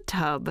out of the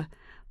tub.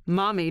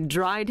 Mommy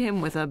dried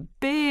him with a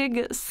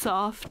big,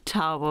 soft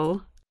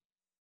towel.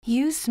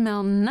 You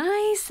smell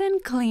nice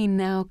and clean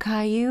now,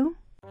 Caillou.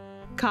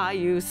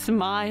 Caillou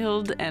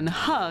smiled and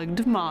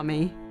hugged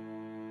Mommy.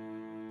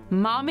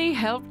 Mommy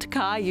helped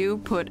Caillou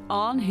put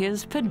on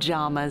his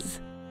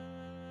pajamas.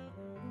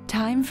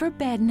 Time for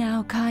bed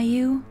now,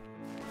 Caillou.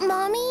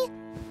 Mommy,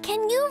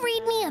 can you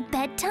read me a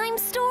bedtime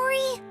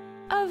story?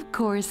 Of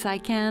course I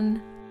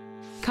can.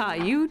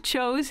 Caillou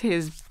chose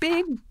his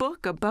big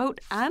book about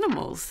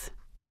animals.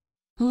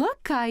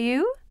 Look,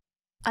 Caillou,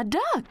 a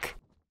duck.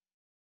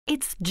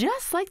 It's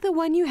just like the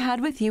one you had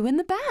with you in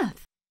the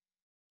bath.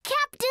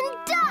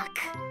 Captain Duck!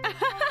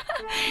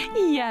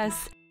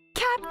 Yes,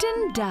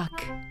 Captain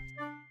Duck.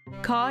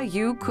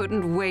 Caillou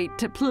couldn't wait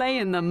to play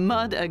in the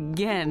mud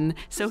again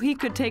so he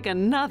could take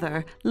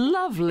another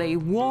lovely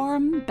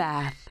warm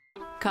bath.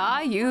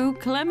 Caillou,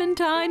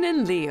 Clementine,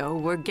 and Leo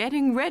were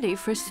getting ready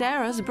for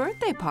Sarah's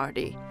birthday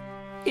party.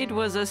 It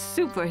was a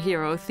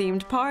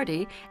superhero-themed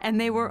party,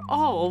 and they were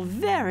all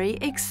very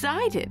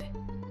excited.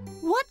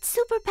 What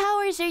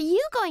superpowers are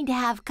you going to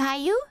have,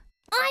 Caillou?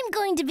 I'm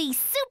going to be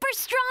super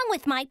strong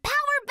with my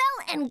power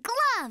belt and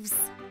gloves.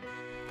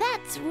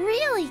 That's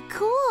really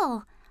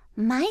cool.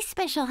 My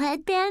special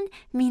headband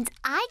means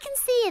I can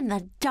see in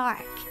the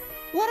dark.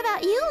 What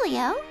about you,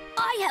 Leo?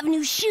 I have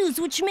new shoes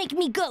which make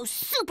me go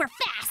super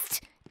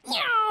fast.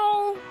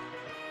 Meow.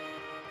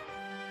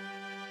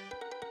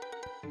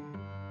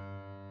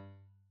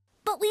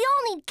 But we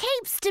all need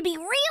capes to be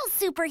real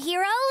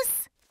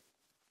superheroes.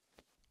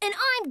 And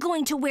I'm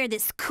going to wear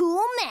this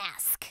cool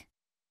mask.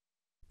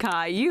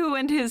 Caillou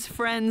and his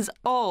friends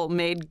all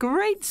made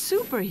great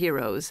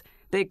superheroes.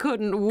 They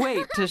couldn't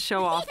wait to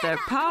show off their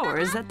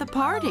powers at the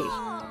party.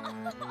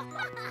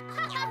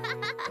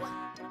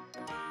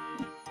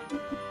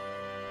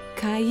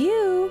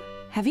 Caillou,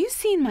 have you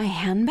seen my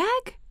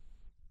handbag?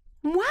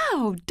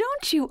 Wow,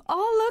 don't you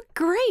all look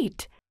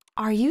great?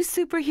 Are you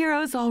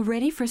superheroes all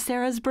ready for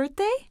Sarah's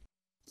birthday?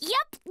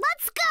 Yep,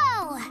 let's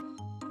go!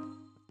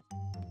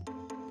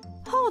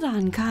 Hold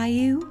on,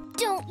 Caillou.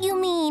 Don't you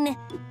mean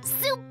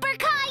Super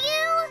Caillou?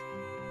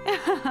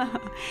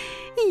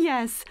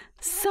 Yes,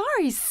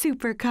 sorry,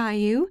 Super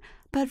Caillou.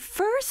 But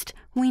first,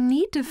 we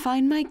need to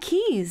find my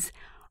keys.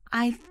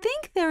 I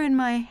think they're in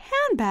my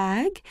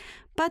handbag,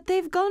 but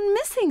they've gone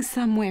missing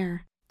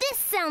somewhere. This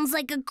sounds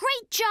like a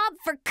great job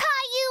for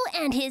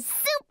Caillou and his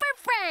super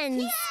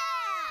friends.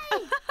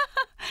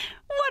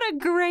 What a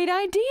great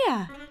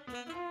idea!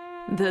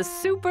 The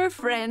super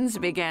friends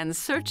began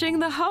searching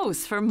the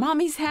house for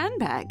Mommy's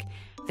handbag.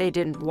 They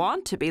didn't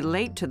want to be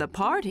late to the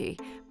party,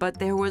 but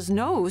there was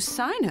no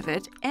sign of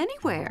it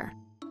anywhere.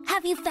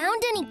 Have you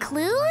found any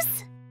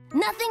clues?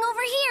 Nothing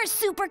over here,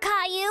 Super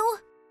Caillou.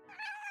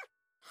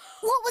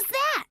 What was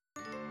that?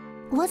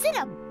 Was it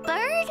a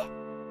bird?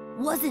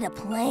 Was it a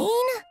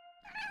plane?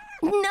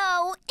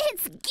 No,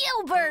 it's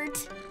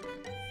Gilbert.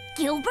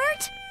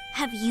 Gilbert,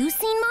 have you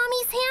seen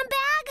Mommy's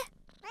handbag?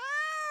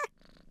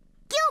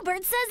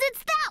 Gilbert says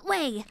it's that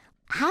way.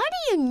 How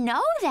do you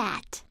know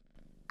that?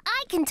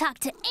 I can talk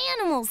to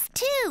animals,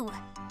 too.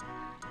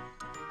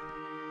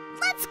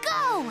 Let's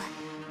go!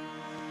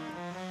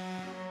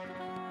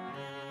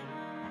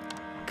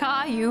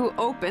 Caillou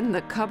opened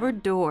the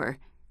cupboard door.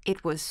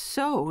 It was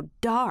so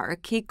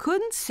dark he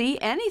couldn't see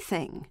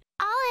anything.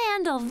 I'll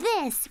handle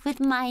this with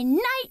my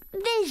night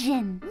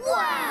vision.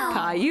 Wow!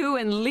 Caillou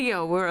and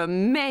Leo were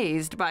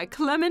amazed by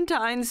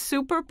Clementine's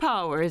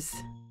superpowers.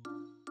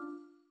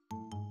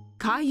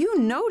 Caillou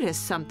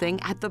noticed something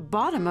at the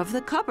bottom of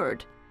the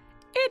cupboard.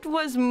 It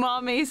was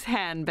Mommy's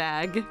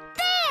handbag.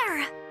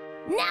 There!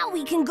 Now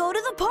we can go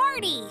to the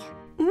party.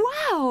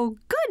 Wow,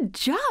 good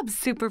job,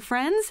 Super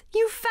Friends.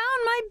 You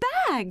found my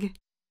bag.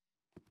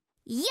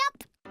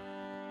 Yep.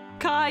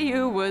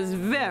 Caillou was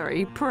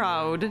very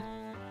proud.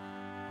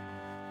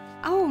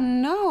 Oh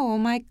no,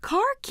 my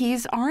car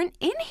keys aren't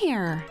in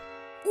here.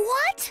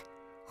 What?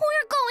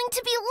 We're going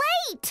to be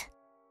late.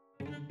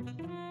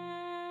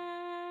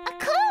 A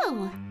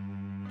clue.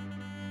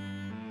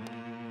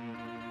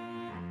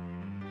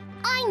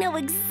 I know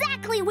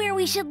exactly where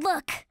we should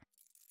look.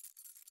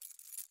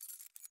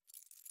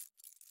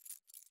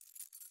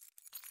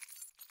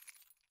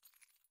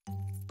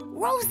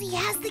 Rosie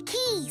has the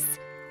keys.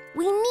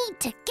 We need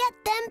to get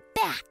them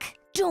back.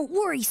 Don't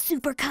worry,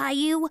 Super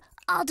Caillou.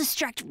 I'll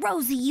distract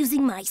Rosie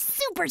using my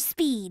super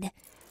speed.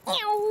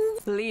 Meow.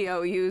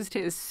 Leo used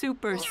his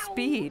super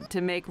speed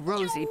to make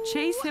Rosie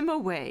chase him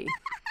away.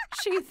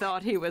 She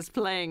thought he was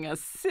playing a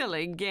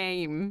silly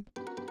game.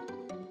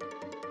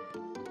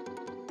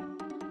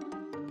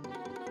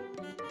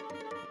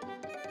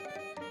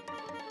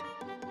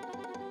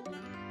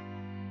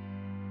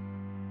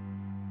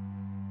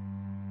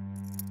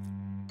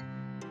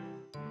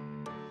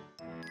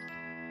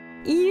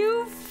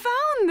 You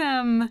found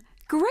them!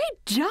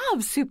 Great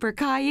job, Super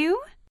Caillou!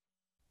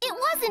 It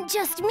wasn't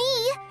just me.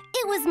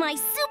 It was my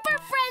super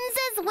friends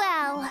as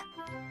well.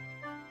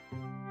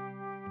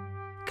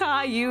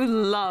 Caillou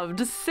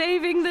loved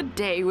saving the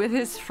day with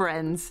his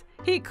friends.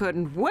 He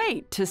couldn't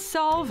wait to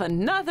solve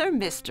another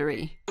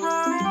mystery.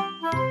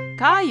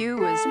 Caillou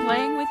was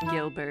playing with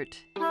Gilbert.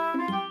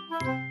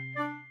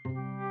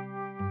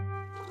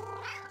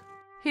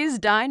 His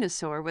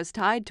dinosaur was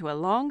tied to a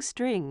long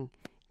string.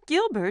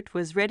 Gilbert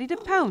was ready to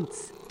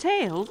pounce,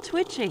 tail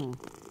twitching.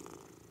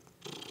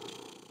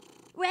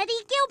 Ready,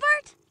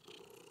 Gilbert?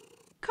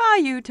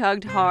 Caillou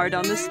tugged hard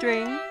on the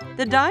string.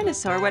 The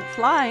dinosaur went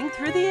flying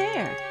through the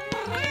air.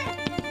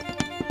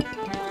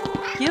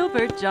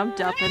 Gilbert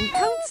jumped up and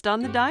pounced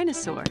on the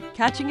dinosaur,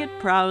 catching it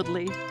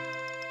proudly. Yay,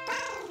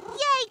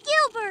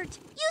 Gilbert!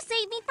 You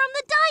saved me from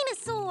the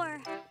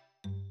dinosaur!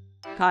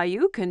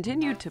 Caillou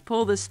continued to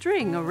pull the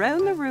string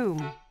around the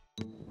room.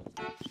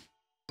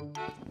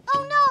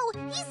 Oh no!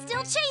 He's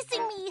still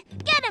chasing me!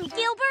 Get him,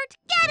 Gilbert!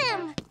 Get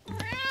him!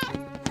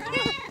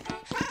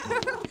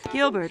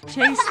 Gilbert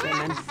chased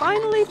him and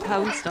finally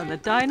pounced on the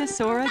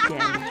dinosaur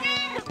again.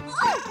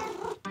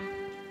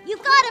 You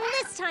got him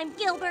this time,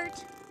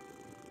 Gilbert!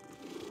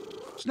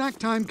 Snack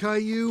time,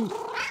 Caillou.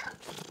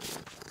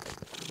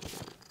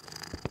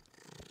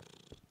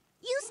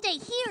 You stay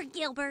here,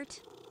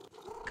 Gilbert.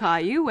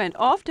 Caillou went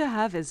off to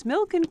have his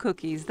milk and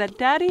cookies that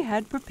Daddy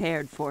had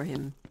prepared for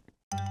him.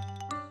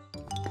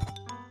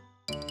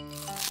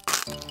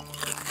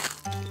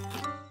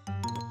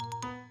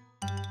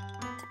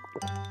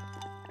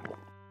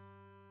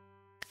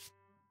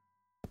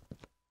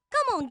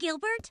 Come on,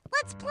 Gilbert.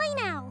 Let's play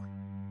now.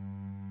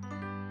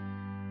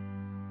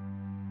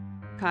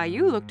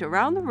 Caillou looked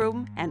around the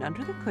room and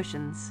under the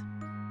cushions.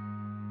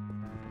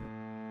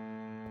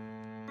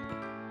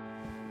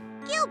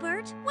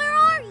 Gilbert, where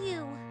are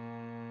you?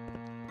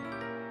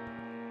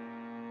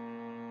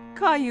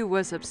 Caillou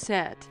was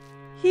upset.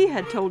 He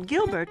had told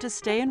Gilbert to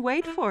stay and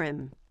wait for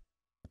him.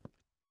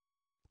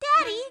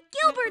 Daddy,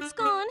 Gilbert's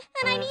gone,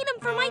 and I need him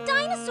for my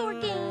dinosaur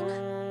game.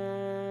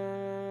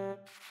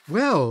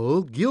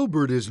 Well,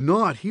 Gilbert is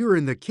not here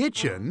in the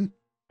kitchen.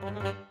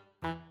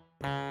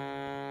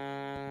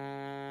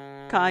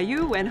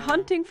 Caillou went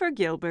hunting for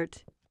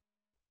Gilbert.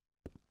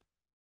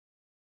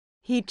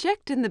 He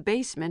checked in the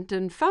basement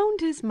and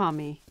found his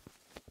mommy.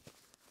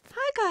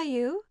 Hi,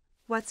 Caillou.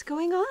 What's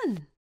going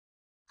on?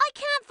 I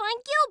can't find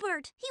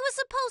Gilbert. He was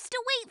supposed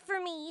to wait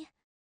for me.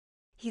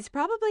 He's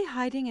probably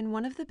hiding in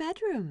one of the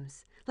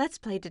bedrooms. Let's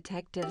play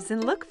detectives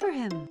and look for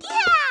him.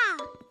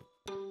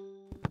 Yeah!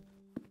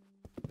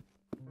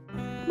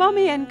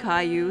 Mommy and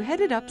Caillou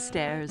headed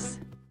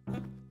upstairs.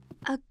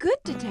 A good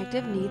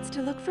detective needs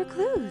to look for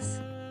clues.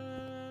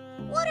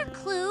 What are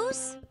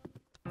clues?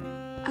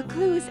 A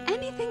clue is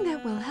anything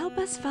that will help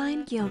us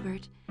find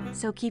Gilbert,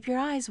 so keep your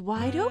eyes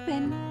wide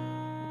open.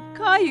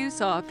 Caillou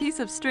saw a piece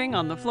of string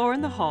on the floor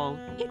in the hall.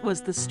 It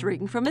was the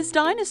string from his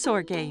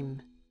dinosaur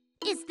game.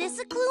 Is this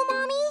a clue,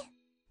 Mommy?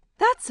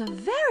 That's a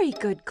very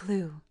good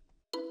clue.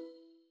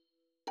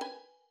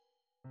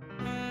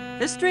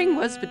 The string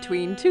was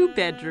between two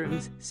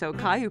bedrooms, so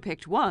Caillou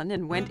picked one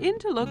and went in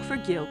to look for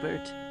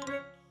Gilbert.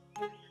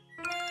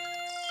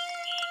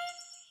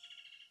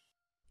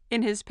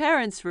 In his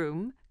parents'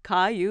 room,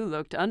 Caillou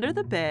looked under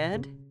the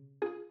bed,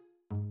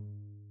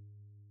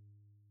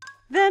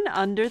 then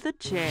under the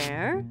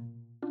chair,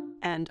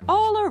 and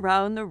all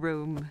around the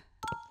room.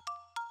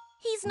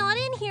 He's not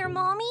in here,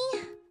 Mommy.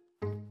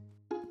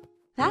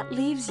 That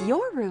leaves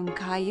your room,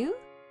 Caillou.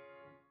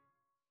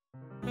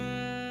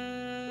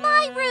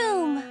 My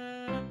room!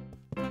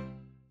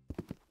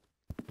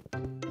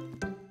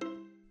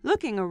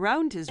 Looking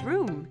around his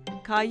room,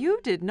 Caillou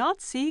did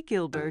not see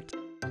Gilbert.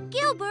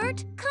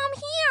 Gilbert, come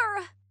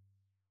here!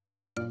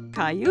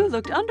 Caillou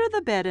looked under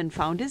the bed and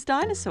found his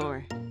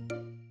dinosaur.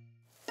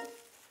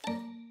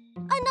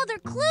 Another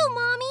clue,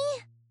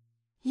 Mommy!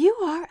 You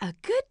are a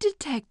good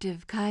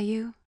detective,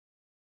 Caillou.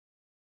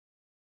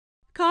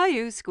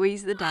 Caillou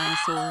squeezed the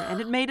dinosaur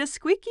and it made a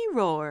squeaky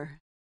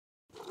roar.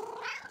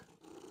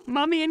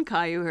 Mummy and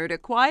Caillou heard a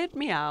quiet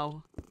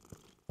meow.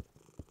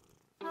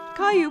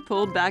 Caillou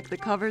pulled back the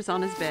covers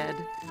on his bed.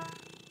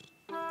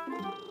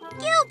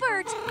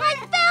 Gilbert, I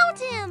found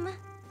him!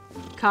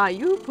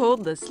 Caillou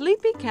pulled the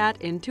sleepy cat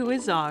into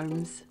his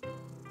arms.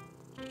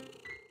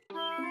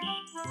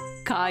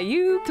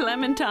 Caillou,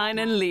 Clementine,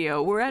 and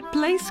Leo were at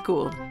play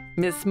school.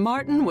 Miss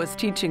Martin was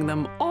teaching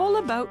them all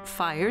about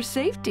fire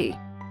safety.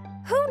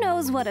 Who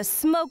knows what a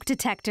smoke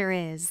detector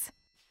is?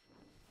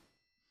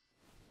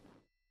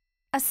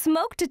 A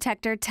smoke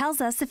detector tells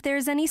us if there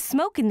is any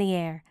smoke in the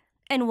air.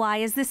 And why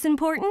is this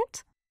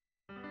important?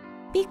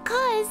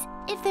 Because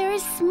if there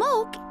is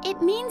smoke,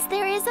 it means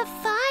there is a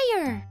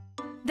fire.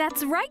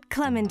 That's right,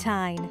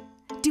 Clementine.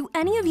 Do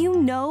any of you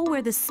know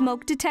where the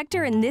smoke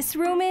detector in this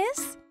room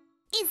is?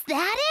 Is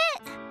that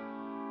it?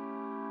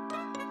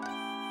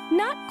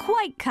 Not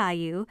quite,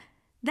 Caillou.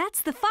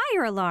 That's the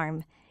fire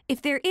alarm.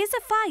 If there is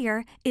a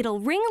fire, it'll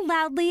ring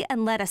loudly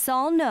and let us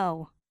all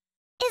know.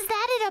 Is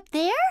that it up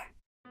there?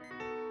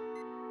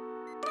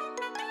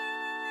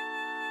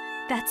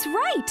 That's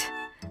right!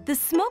 The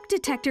smoke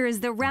detector is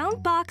the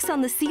round box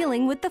on the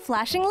ceiling with the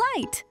flashing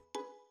light.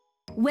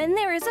 When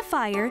there is a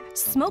fire,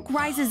 smoke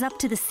rises up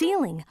to the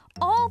ceiling,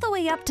 all the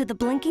way up to the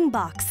blinking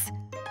box.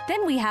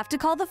 Then we have to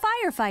call the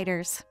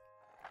firefighters.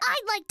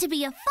 I'd like to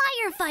be a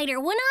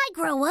firefighter when I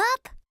grow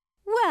up.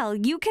 Well,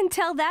 you can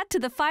tell that to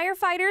the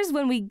firefighters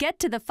when we get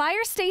to the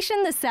fire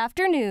station this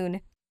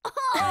afternoon.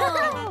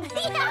 Oh!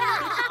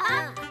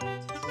 Yeah!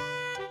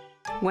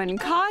 When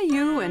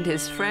Caillou and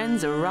his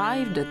friends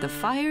arrived at the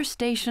fire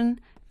station,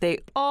 they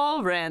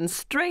all ran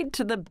straight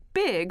to the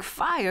big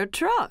fire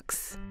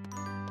trucks.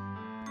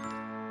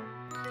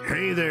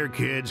 Hey there,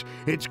 kids.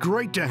 It's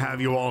great to have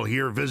you all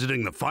here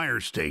visiting the fire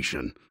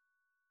station.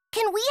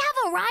 Can we have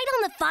a ride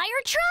on the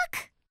fire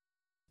truck?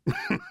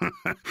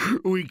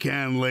 We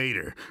can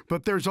later,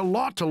 but there's a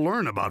lot to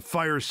learn about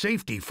fire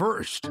safety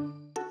first.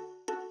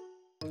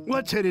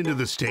 Let's head into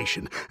the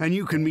station, and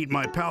you can meet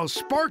my pal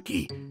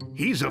Sparky.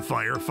 He's a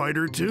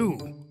firefighter, too.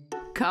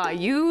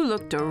 Caillou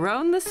looked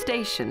around the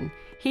station.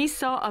 He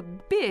saw a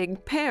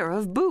big pair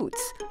of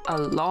boots, a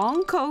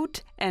long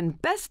coat,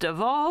 and best of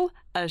all,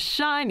 a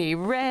shiny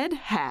red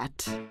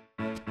hat.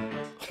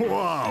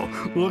 Wow,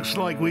 looks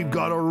like we've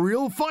got a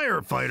real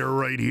firefighter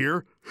right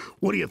here.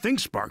 What do you think,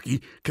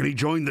 Sparky? Can he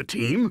join the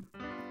team?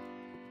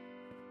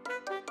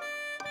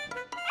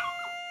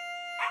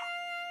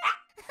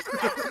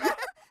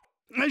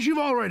 As you've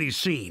already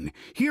seen,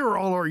 here are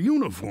all our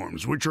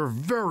uniforms, which are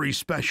very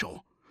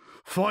special.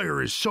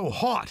 Fire is so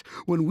hot,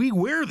 when we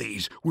wear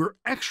these, we're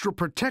extra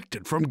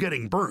protected from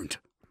getting burnt.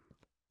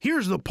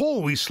 Here's the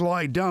pole we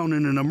slide down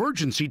in an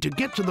emergency to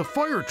get to the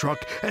fire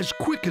truck as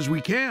quick as we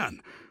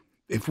can.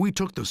 If we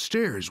took the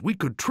stairs, we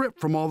could trip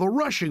from all the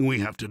rushing we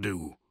have to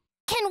do.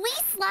 Can we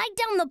slide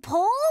down the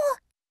pole?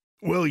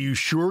 Well, you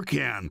sure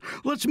can.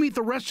 Let's meet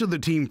the rest of the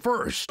team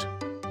first.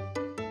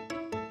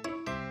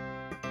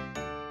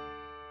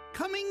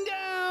 Coming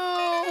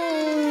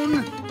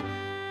down!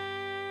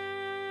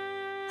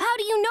 How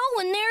do you know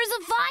when there's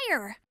a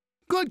fire?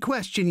 Good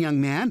question, young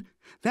man.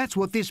 That's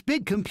what this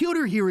big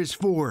computer here is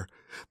for.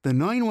 The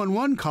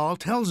 911 call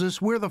tells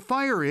us where the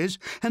fire is,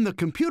 and the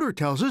computer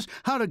tells us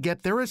how to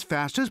get there as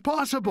fast as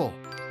possible.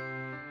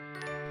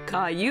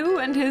 Caillou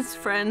and his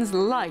friends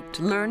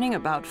liked learning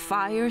about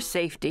fire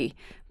safety,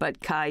 but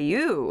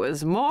Caillou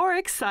was more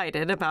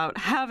excited about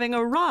having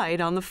a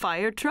ride on the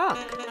fire truck.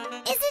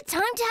 Is it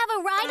time to have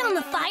a ride on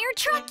the fire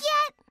truck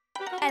yet?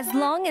 As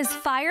long as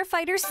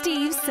Firefighter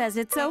Steve says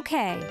it's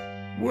okay.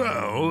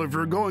 Well, if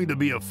you're going to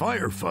be a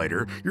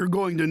firefighter, you're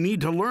going to need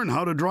to learn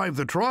how to drive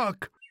the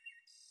truck.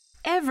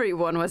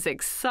 Everyone was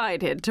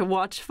excited to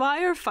watch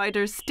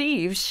Firefighter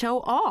Steve show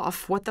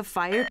off what the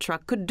fire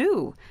truck could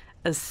do,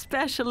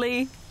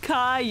 especially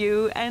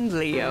Caillou and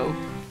Leo.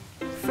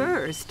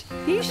 First,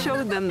 he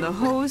showed them the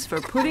hose for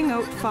putting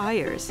out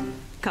fires.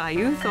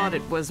 Caillou thought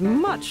it was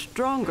much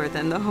stronger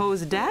than the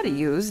hose Daddy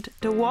used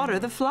to water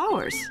the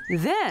flowers.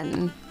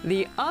 Then,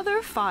 the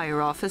other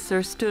fire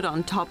officer stood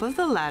on top of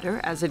the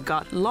ladder as it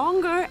got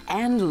longer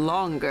and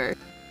longer.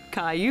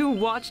 Caillou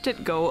watched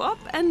it go up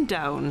and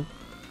down.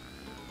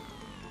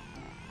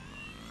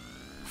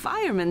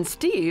 Fireman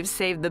Steve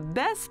saved the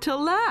best till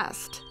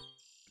last.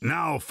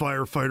 Now,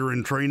 firefighter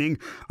in training,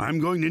 I'm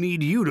going to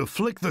need you to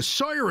flick the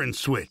siren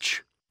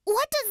switch.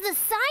 What does the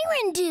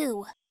siren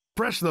do?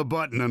 Press the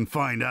button and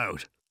find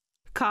out.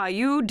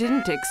 Caillou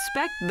didn't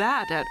expect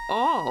that at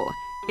all.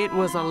 It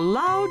was a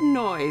loud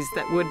noise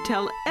that would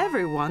tell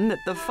everyone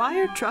that the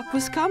fire truck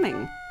was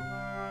coming.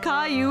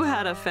 Caillou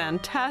had a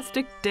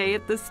fantastic day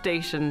at the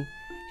station.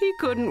 He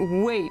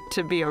couldn't wait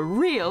to be a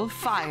real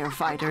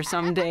firefighter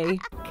someday.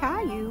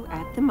 Caillou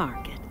at the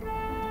market.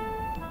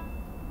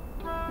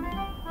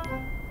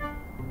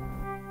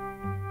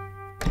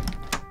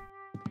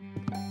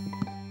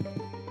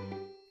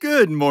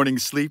 Good morning,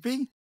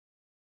 Sleepy.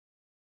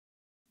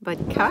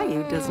 But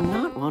Caillou does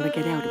not want to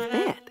get out of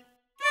bed.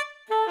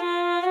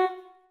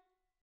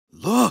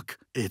 Look,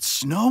 it's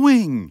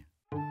snowing.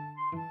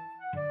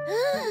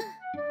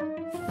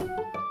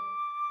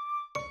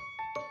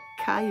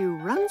 Caillou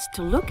runs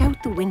to look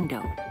out the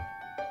window.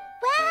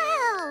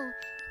 Wow!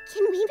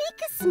 Can we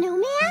make a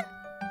snowman?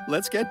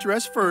 Let's get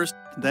dressed first,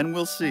 then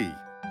we'll see.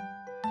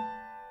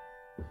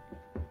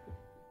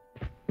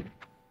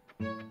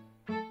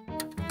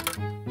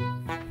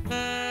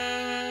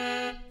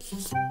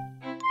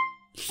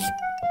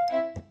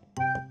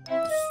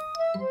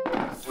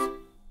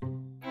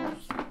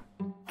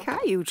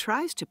 Caillou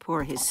tries to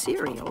pour his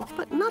cereal,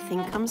 but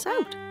nothing comes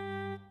out.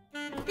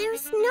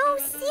 There's no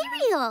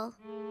cereal.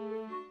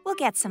 We'll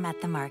get some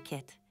at the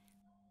market.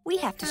 We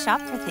have to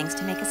shop for things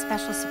to make a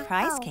special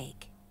surprise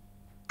cake.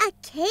 A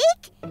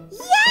cake?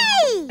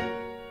 Yay!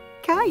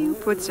 Caillou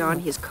puts on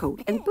his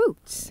coat and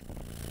boots.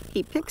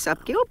 He picks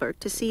up Gilbert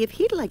to see if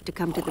he'd like to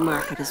come to the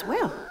market as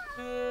well.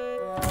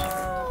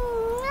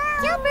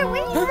 Gilbert,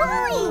 where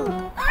are you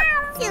going?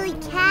 Silly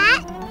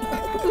cat.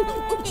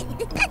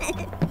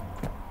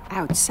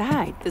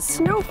 Outside, the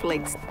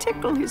snowflakes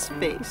tickle his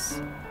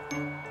face.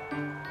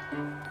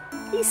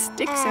 He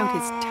sticks out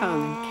his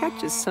tongue and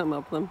catches some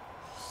of them.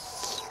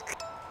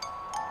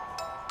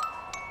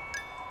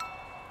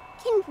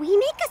 Can we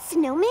make a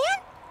snowman?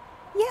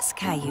 Yes,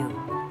 Caillou.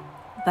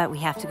 But we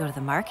have to go to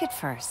the market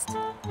first.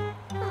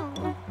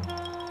 Oh.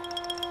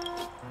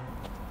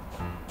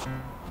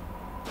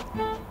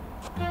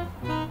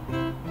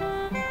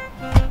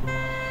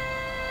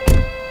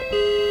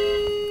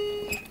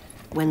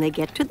 When they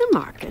get to the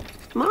market,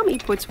 Mommy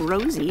puts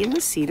Rosie in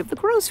the seat of the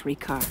grocery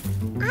cart.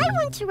 I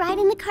want to ride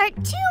in the cart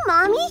too,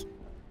 Mommy.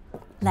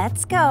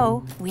 Let's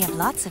go. We have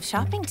lots of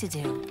shopping to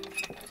do.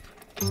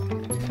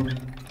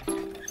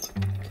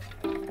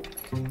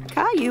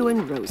 Caillou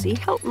and Rosie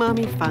help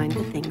Mommy find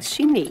the things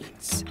she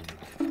needs.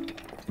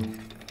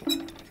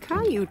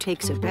 Caillou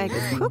takes a bag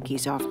of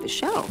cookies off the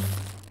shelf.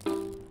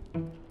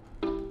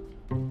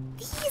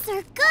 These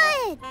are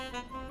good.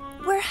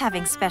 We're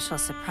having special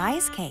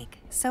surprise cake,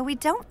 so we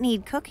don't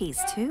need cookies,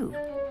 too.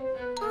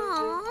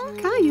 Aww.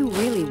 Caillou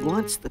really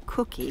wants the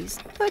cookies,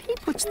 but he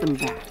puts them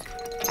back.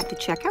 At the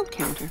checkout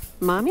counter,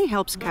 Mommy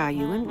helps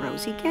Caillou and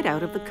Rosie get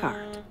out of the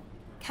cart.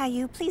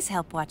 Caillou, please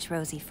help watch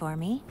Rosie for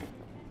me.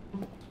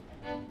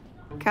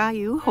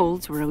 Caillou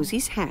holds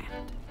Rosie's hand.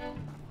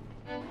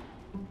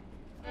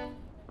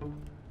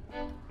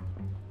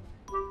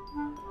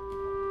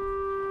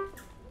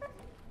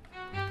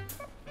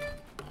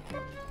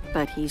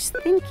 But he's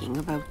thinking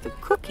about the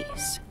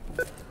cookies.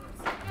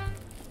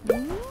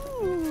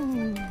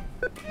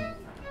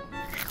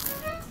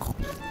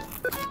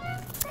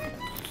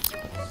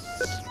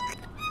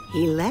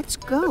 He lets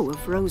go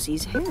of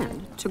Rosie's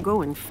hand to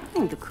go and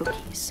find the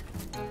cookies.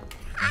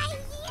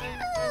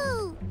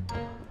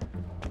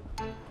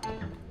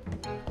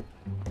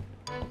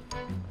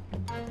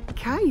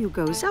 Caillou Caillou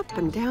goes up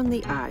and down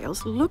the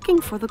aisles looking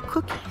for the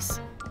cookies.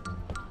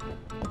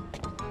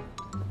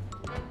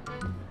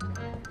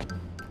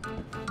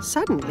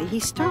 Suddenly,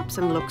 he stops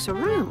and looks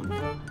around.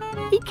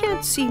 He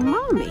can't see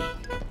Mommy.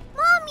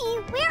 Mommy,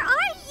 where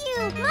are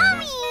you?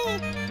 Mommy!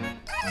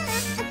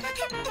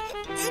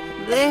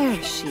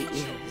 There she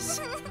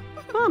is.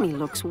 Mommy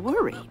looks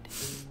worried.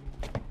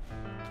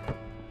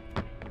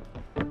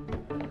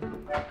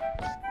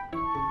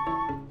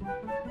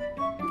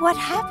 What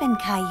happened,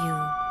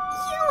 Caillou?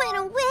 You went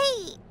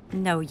away.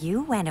 No,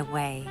 you went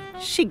away.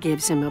 She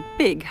gives him a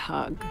big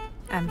hug.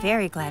 I'm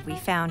very glad we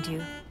found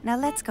you. Now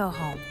let's go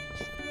home.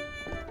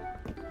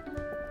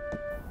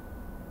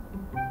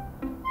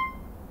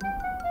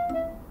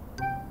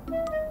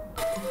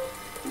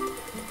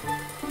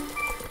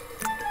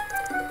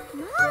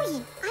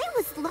 Mommy, I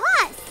was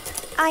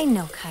lost. I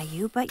know,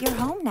 Caillou, but you're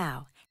home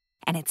now.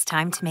 And it's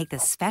time to make the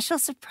special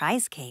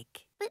surprise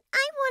cake. But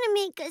I want to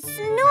make a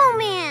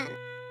snowman.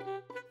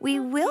 We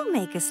will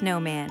make a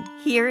snowman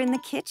here in the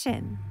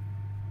kitchen.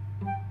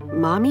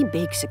 Mommy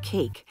bakes a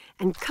cake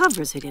and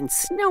covers it in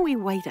snowy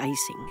white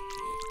icing.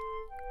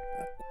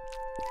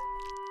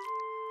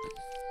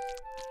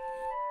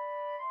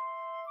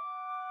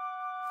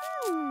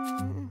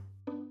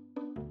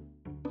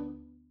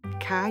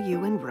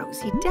 Caillou and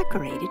Rosie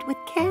decorate it with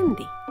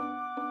candy.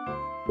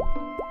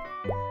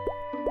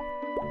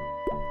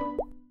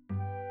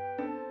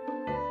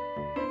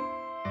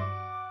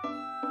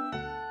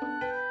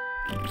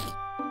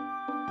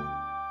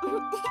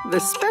 The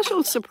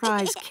special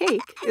surprise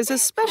cake is a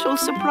special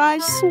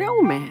surprise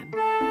snowman.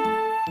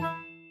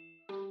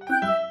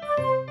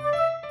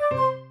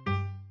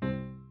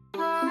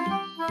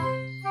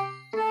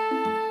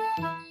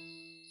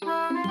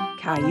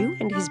 Caillou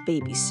and his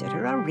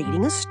babysitter are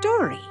reading a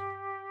story.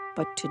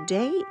 But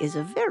today is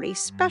a very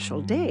special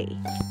day.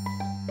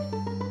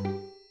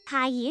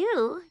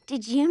 Caillou,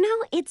 did you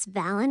know it's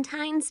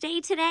Valentine's Day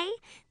today?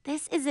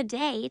 This is a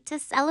day to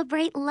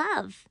celebrate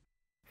love.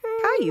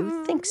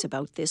 Caillou thinks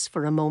about this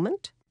for a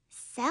moment.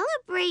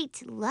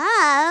 Celebrate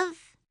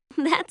love?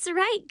 That's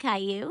right,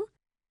 Caillou.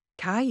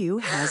 Caillou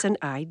has an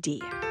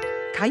idea.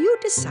 Caillou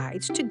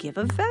decides to give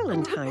a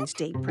Valentine's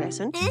Day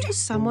present to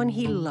someone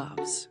he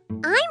loves.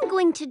 I'm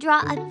going to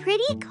draw a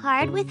pretty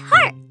card with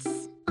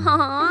hearts.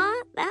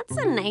 Aw, that's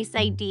a nice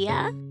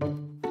idea.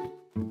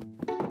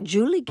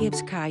 Julie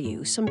gives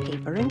Caillou some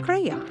paper and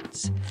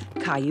crayons.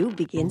 Caillou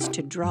begins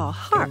to draw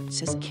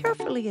hearts as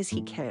carefully as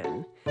he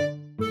can.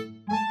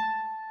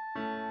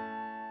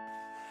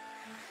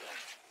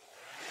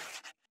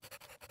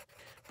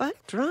 But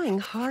drawing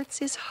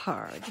hearts is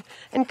hard,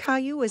 and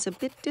Caillou is a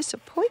bit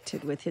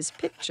disappointed with his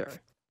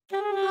picture.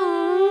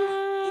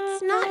 Oh,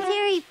 it's not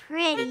very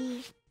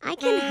pretty. I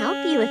can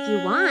help you if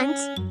you want.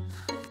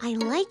 I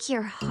like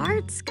your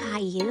hearts,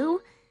 Caillou.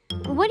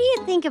 What do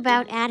you think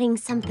about adding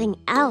something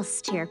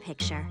else to your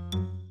picture?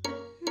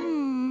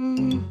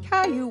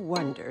 Caillou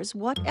wonders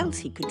what else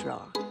he could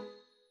draw.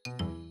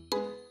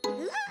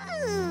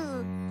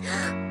 Ooh,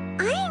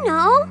 I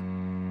know!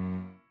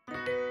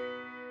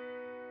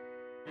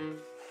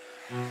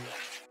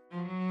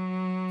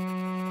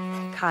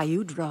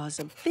 Caillou draws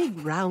a big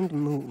round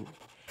moon,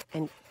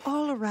 and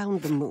all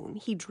around the moon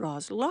he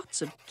draws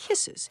lots of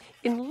kisses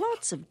in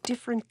lots of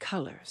different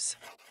colors.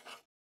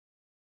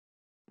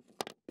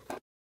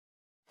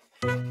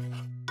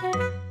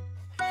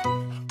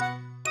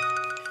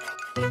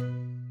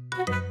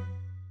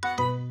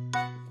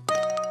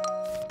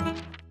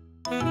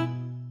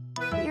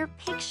 Your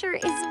picture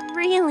is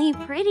really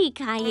pretty,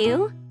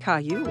 Caillou.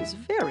 Caillou is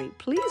very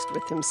pleased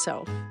with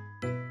himself.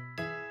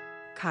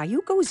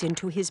 Caillou goes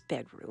into his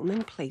bedroom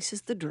and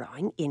places the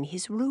drawing in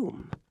his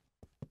room.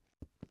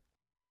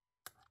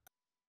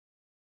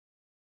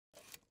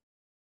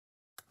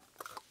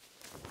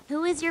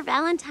 Who is your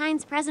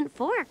Valentine's present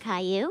for,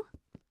 Caillou?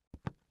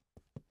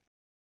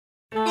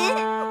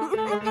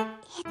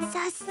 It's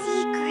a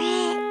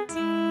secret.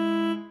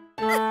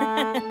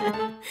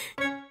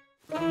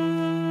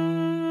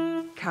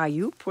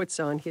 Caillou puts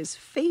on his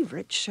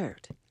favorite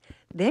shirt.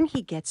 Then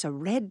he gets a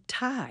red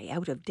tie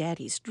out of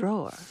Daddy's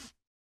drawer.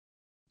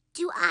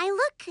 Do I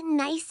look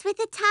nice with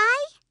a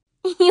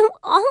tie? You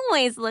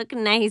always look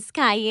nice,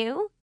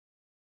 Caillou.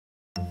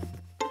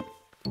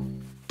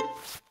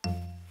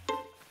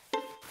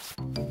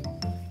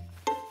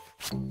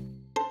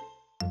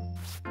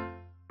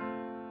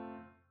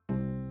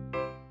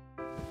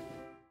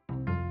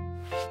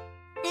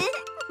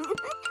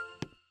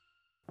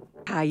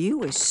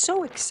 Caillou is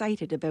so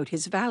excited about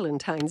his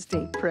Valentine's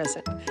Day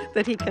present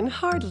that he can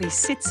hardly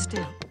sit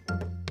still.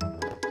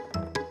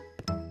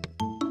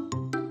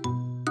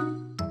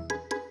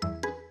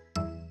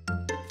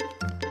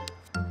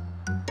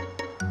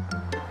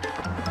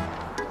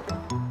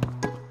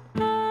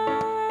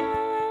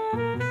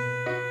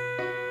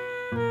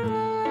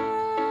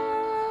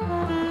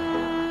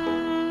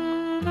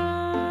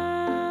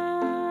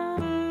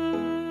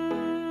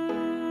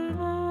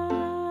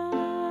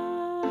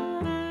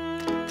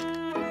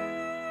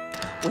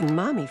 When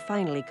Mommy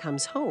finally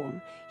comes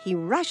home, he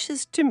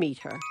rushes to meet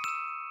her.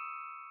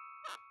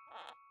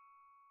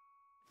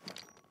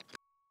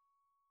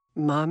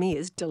 Mommy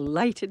is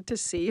delighted to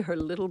see her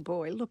little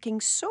boy looking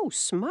so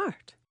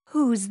smart.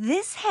 Who's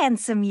this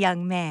handsome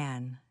young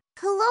man?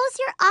 Close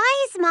your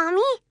eyes,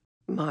 Mommy.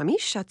 Mommy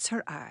shuts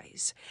her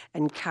eyes,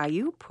 and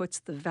Caillou puts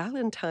the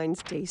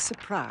Valentine's Day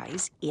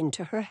surprise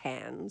into her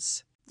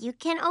hands. You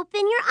can open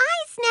your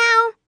eyes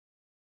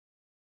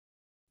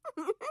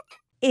now.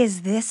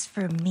 Is this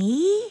for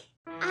me?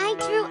 I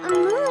drew a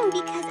moon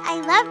because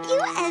I love you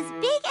as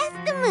big as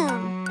the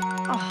moon.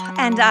 Oh,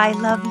 and I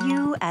love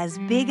you as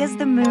big as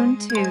the moon,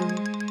 too.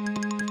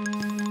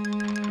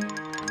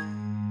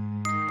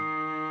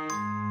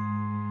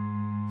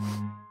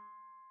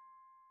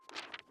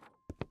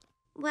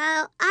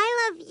 Well,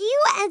 I love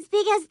you as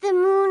big as the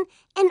moon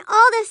and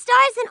all the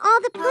stars and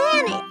all the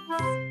planets.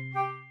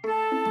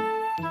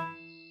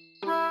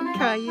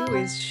 Caillou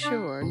is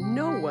sure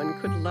no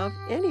one could love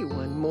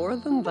anyone more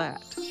than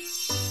that.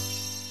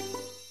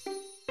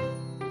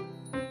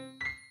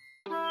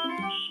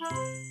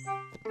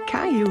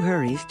 Caillou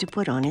hurries to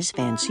put on his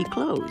fancy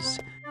clothes.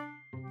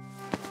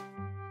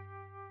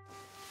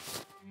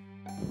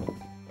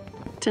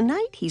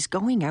 Tonight he's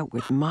going out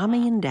with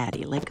Mommy and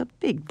Daddy like a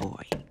big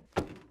boy.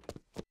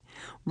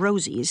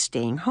 Rosie is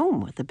staying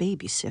home with a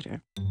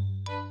babysitter.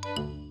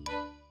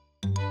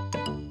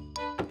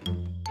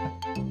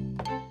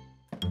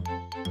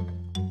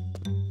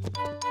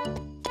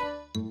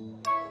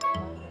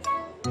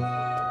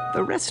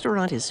 The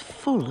restaurant is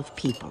full of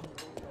people.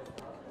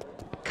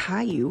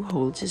 Caillou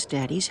holds his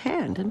daddy's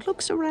hand and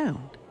looks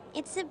around.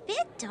 It's a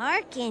bit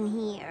dark in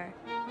here.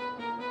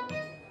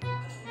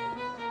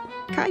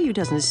 Caillou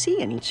doesn't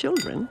see any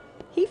children.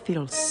 He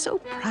feels so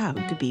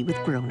proud to be with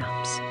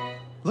grown-ups.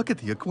 Look at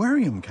the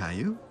aquarium,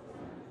 Caillou.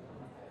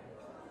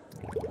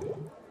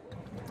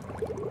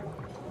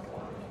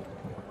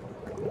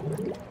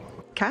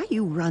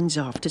 Caillou runs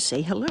off to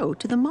say hello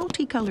to the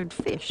multicolored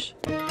fish.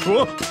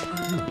 Whoa!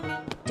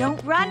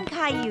 Don't run,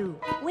 Caillou.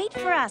 Wait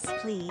for us,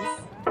 please.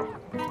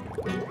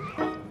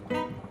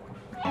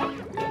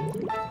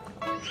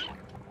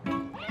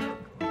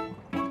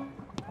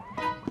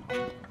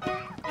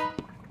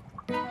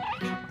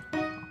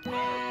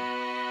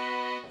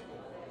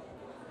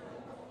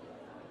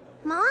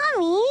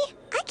 Mommy,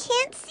 I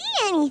can't see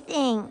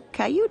anything.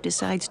 Caillou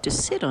decides to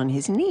sit on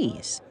his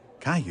knees.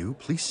 Caillou,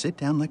 please sit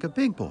down like a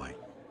big boy.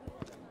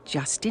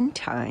 Just in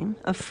time,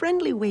 a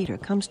friendly waiter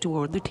comes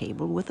toward the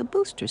table with a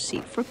booster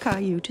seat for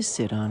Caillou to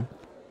sit on.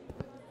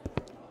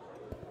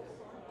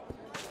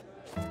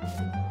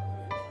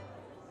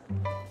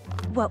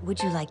 What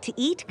would you like to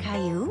eat,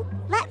 Caillou?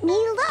 Let me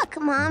look,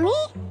 Mommy.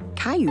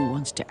 Caillou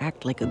wants to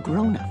act like a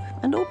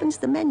grown-up and opens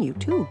the menu,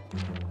 too.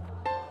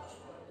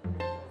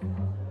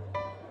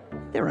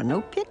 There are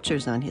no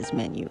pictures on his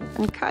menu,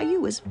 and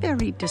Caillou is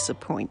very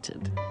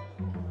disappointed.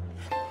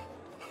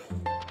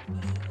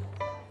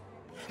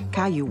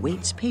 Caillou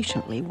waits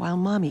patiently while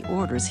Mommy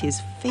orders his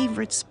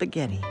favorite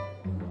spaghetti.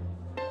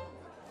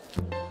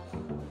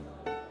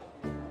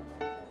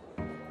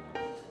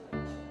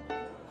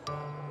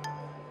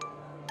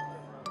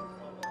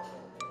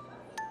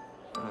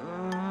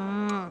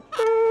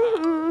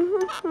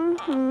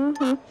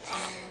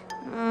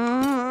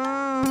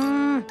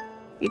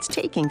 It's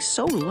taking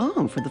so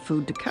long for the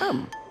food to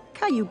come.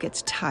 Caillou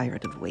gets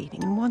tired of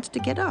waiting and wants to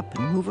get up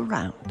and move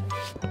around.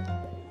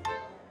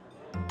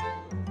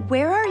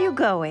 Where are you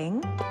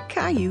going?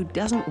 Caillou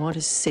doesn't want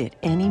to sit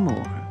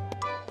anymore.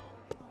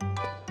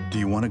 Do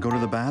you want to go to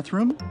the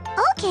bathroom?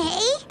 Okay.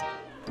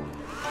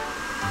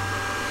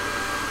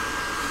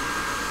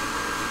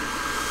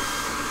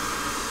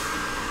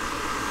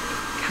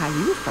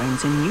 Caillou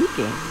finds a new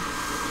game.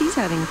 He's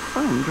having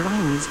fun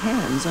drying his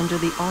hands under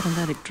the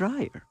automatic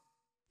dryer.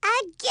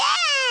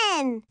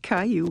 Again!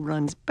 Caillou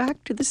runs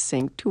back to the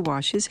sink to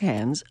wash his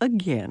hands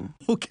again.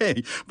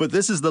 Okay, but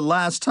this is the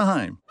last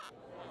time.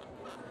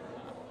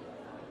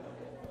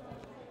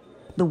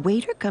 The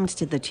waiter comes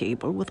to the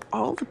table with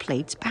all the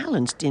plates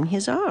balanced in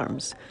his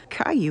arms.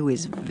 Caillou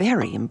is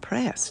very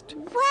impressed.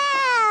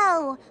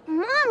 Wow!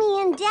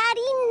 Mommy and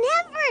Daddy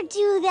never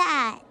do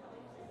that.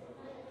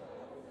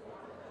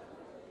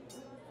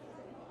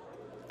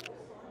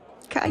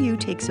 Caillou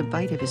takes a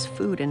bite of his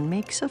food and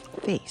makes a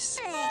face.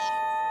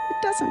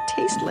 It doesn't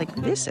taste like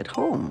this at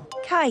home.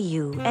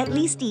 Caillou, at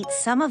least eat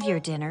some of your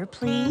dinner,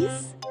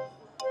 please.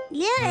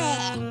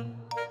 Yeah.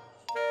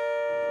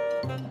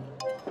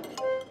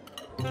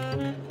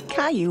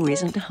 Caillou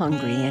isn't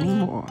hungry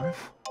anymore.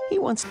 He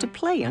wants to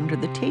play under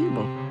the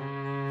table.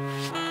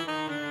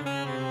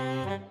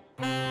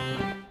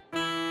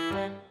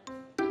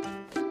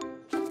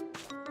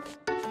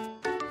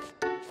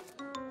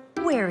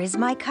 Where is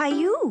my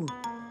Caillou?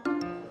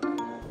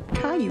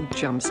 Caillou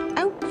jumps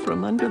out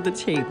from under the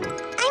table.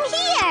 I'm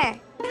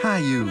here!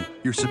 Caillou,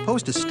 you're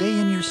supposed to stay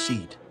in your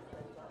seat.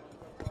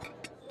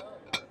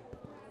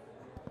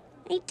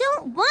 I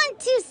don't want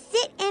to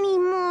sit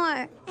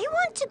anymore. I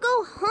want to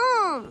go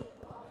home.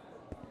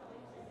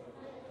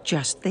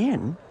 Just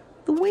then,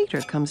 the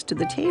waiter comes to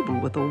the table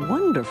with a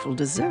wonderful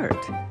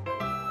dessert.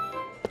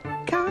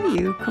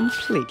 Caillou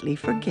completely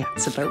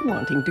forgets about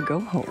wanting to go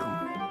home.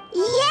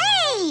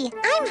 Yay!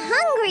 I'm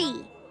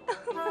hungry.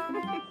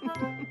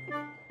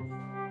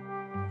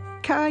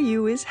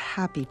 Caillou is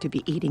happy to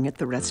be eating at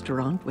the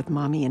restaurant with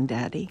Mommy and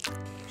Daddy.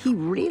 He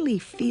really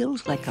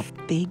feels like a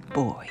big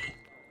boy.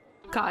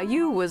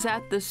 Caillou was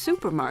at the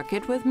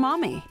supermarket with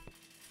Mommy.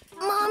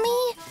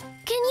 Mommy,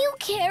 can you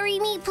carry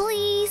me,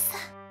 please?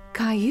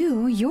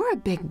 Caillou, you're a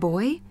big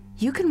boy.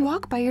 You can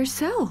walk by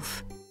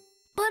yourself.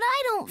 But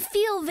I don't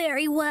feel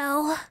very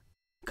well.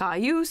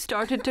 Caillou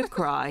started to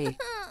cry.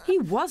 He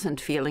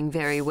wasn't feeling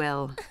very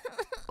well.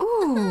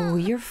 Ooh,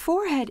 your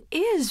forehead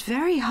is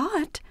very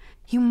hot.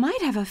 You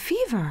might have a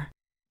fever.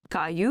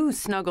 Caillou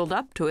snuggled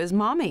up to his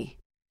mommy.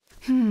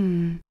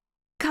 Come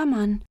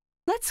on,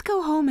 let's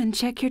go home and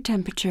check your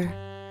temperature.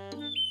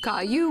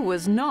 Caillou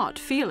was not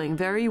feeling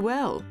very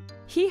well.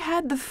 He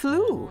had the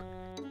flu.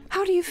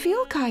 How do you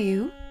feel,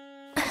 Caillou?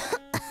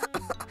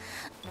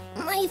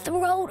 My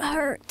throat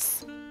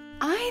hurts.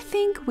 I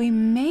think we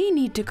may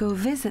need to go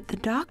visit the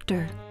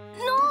doctor.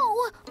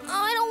 No,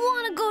 I don't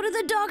want to go to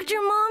the doctor,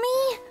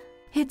 Mommy.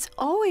 It's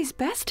always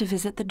best to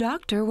visit the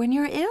doctor when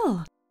you're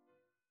ill.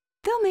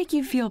 They'll make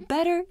you feel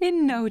better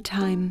in no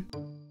time.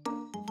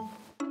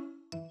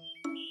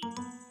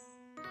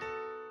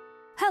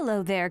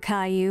 Hello there,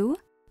 Caillou.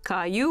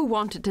 Caillou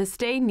wanted to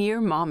stay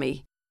near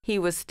Mommy. He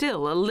was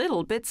still a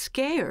little bit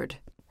scared.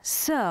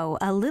 So,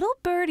 a little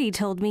birdie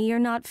told me you're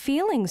not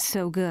feeling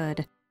so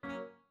good.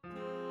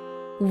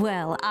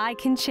 Well, I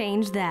can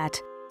change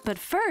that. But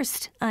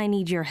first, I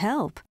need your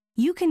help.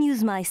 You can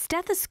use my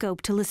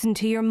stethoscope to listen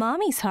to your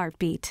mommy's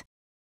heartbeat.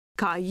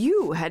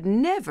 Caillou had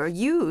never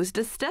used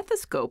a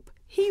stethoscope.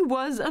 He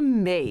was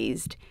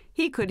amazed.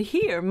 He could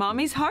hear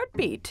Mommy's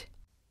heartbeat.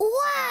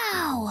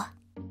 Wow!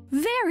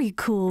 Very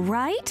cool,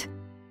 right?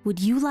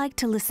 Would you like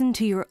to listen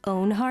to your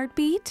own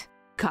heartbeat?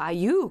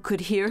 Caillou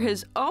could hear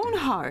his own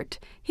heart.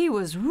 He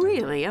was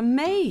really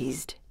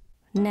amazed.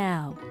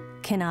 Now,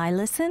 can I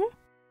listen?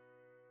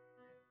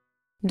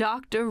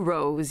 Dr.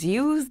 Rose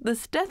used the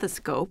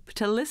stethoscope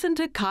to listen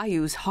to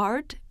Caillou's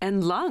heart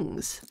and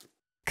lungs.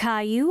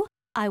 Caillou,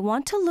 I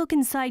want to look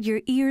inside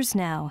your ears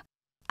now.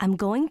 I'm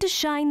going to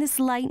shine this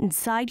light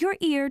inside your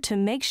ear to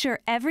make sure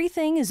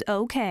everything is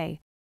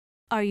okay.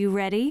 Are you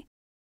ready?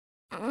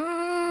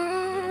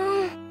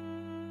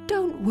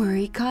 Don't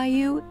worry,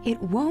 Caillou.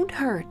 It won't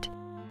hurt.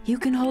 You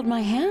can hold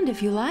my hand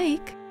if you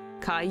like.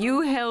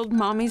 Caillou held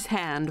Mommy's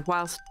hand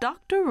whilst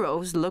Dr.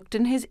 Rose looked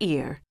in his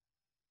ear.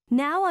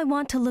 Now I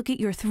want to look at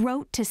your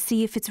throat to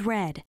see if it's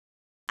red.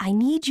 I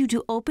need you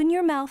to open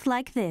your mouth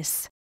like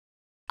this.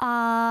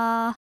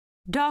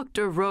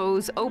 Dr.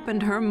 Rose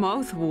opened her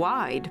mouth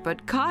wide,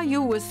 but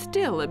Caillou was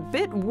still a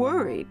bit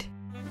worried.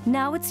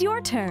 Now it's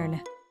your turn.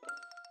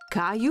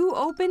 Caillou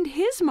opened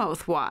his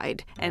mouth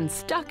wide and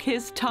stuck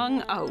his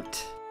tongue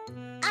out.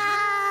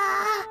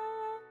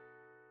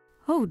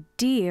 Oh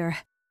dear,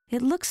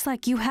 it looks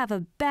like you have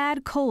a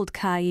bad cold,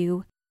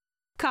 Caillou.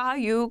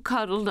 Caillou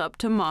cuddled up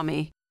to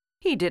Mommy.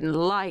 He didn't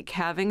like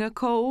having a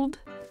cold.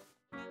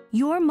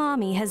 Your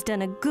mommy has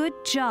done a good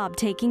job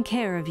taking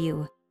care of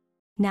you.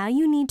 Now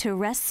you need to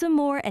rest some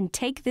more and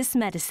take this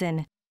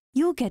medicine.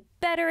 You'll get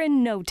better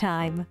in no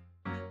time.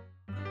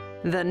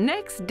 The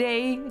next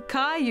day,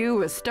 Caillou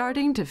was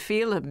starting to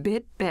feel a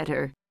bit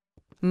better.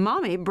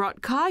 Mommy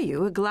brought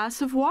Caillou a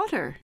glass of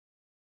water.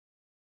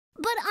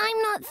 But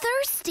I'm not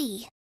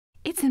thirsty.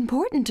 It's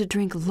important to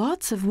drink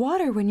lots of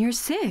water when you're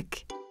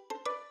sick.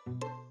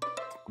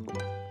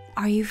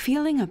 Are you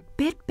feeling a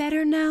bit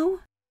better now?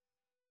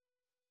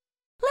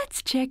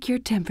 Let's check your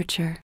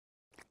temperature.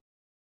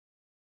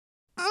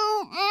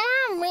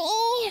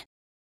 Mommy!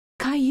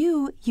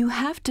 Caillou, you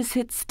have to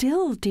sit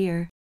still,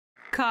 dear.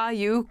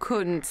 Caillou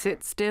couldn't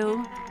sit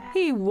still.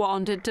 He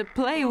wanted to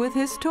play with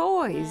his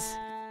toys.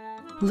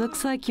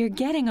 Looks like you're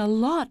getting a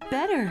lot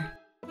better.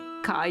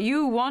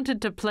 Caillou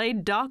wanted to play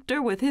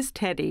doctor with his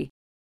Teddy.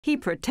 He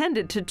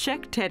pretended to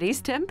check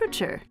Teddy's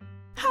temperature.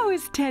 How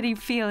is Teddy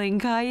feeling,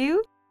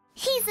 Caillou?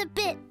 He's a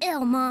bit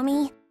ill,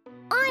 Mommy.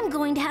 I'm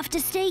going to have to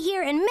stay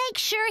here and make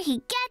sure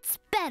he gets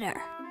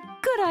better.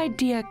 Good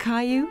idea,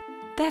 Caillou.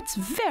 That's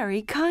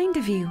very kind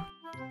of you.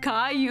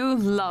 Caillou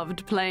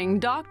loved playing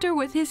doctor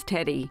with his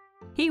Teddy.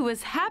 He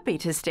was happy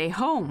to stay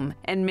home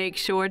and make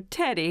sure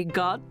Teddy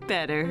got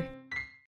better.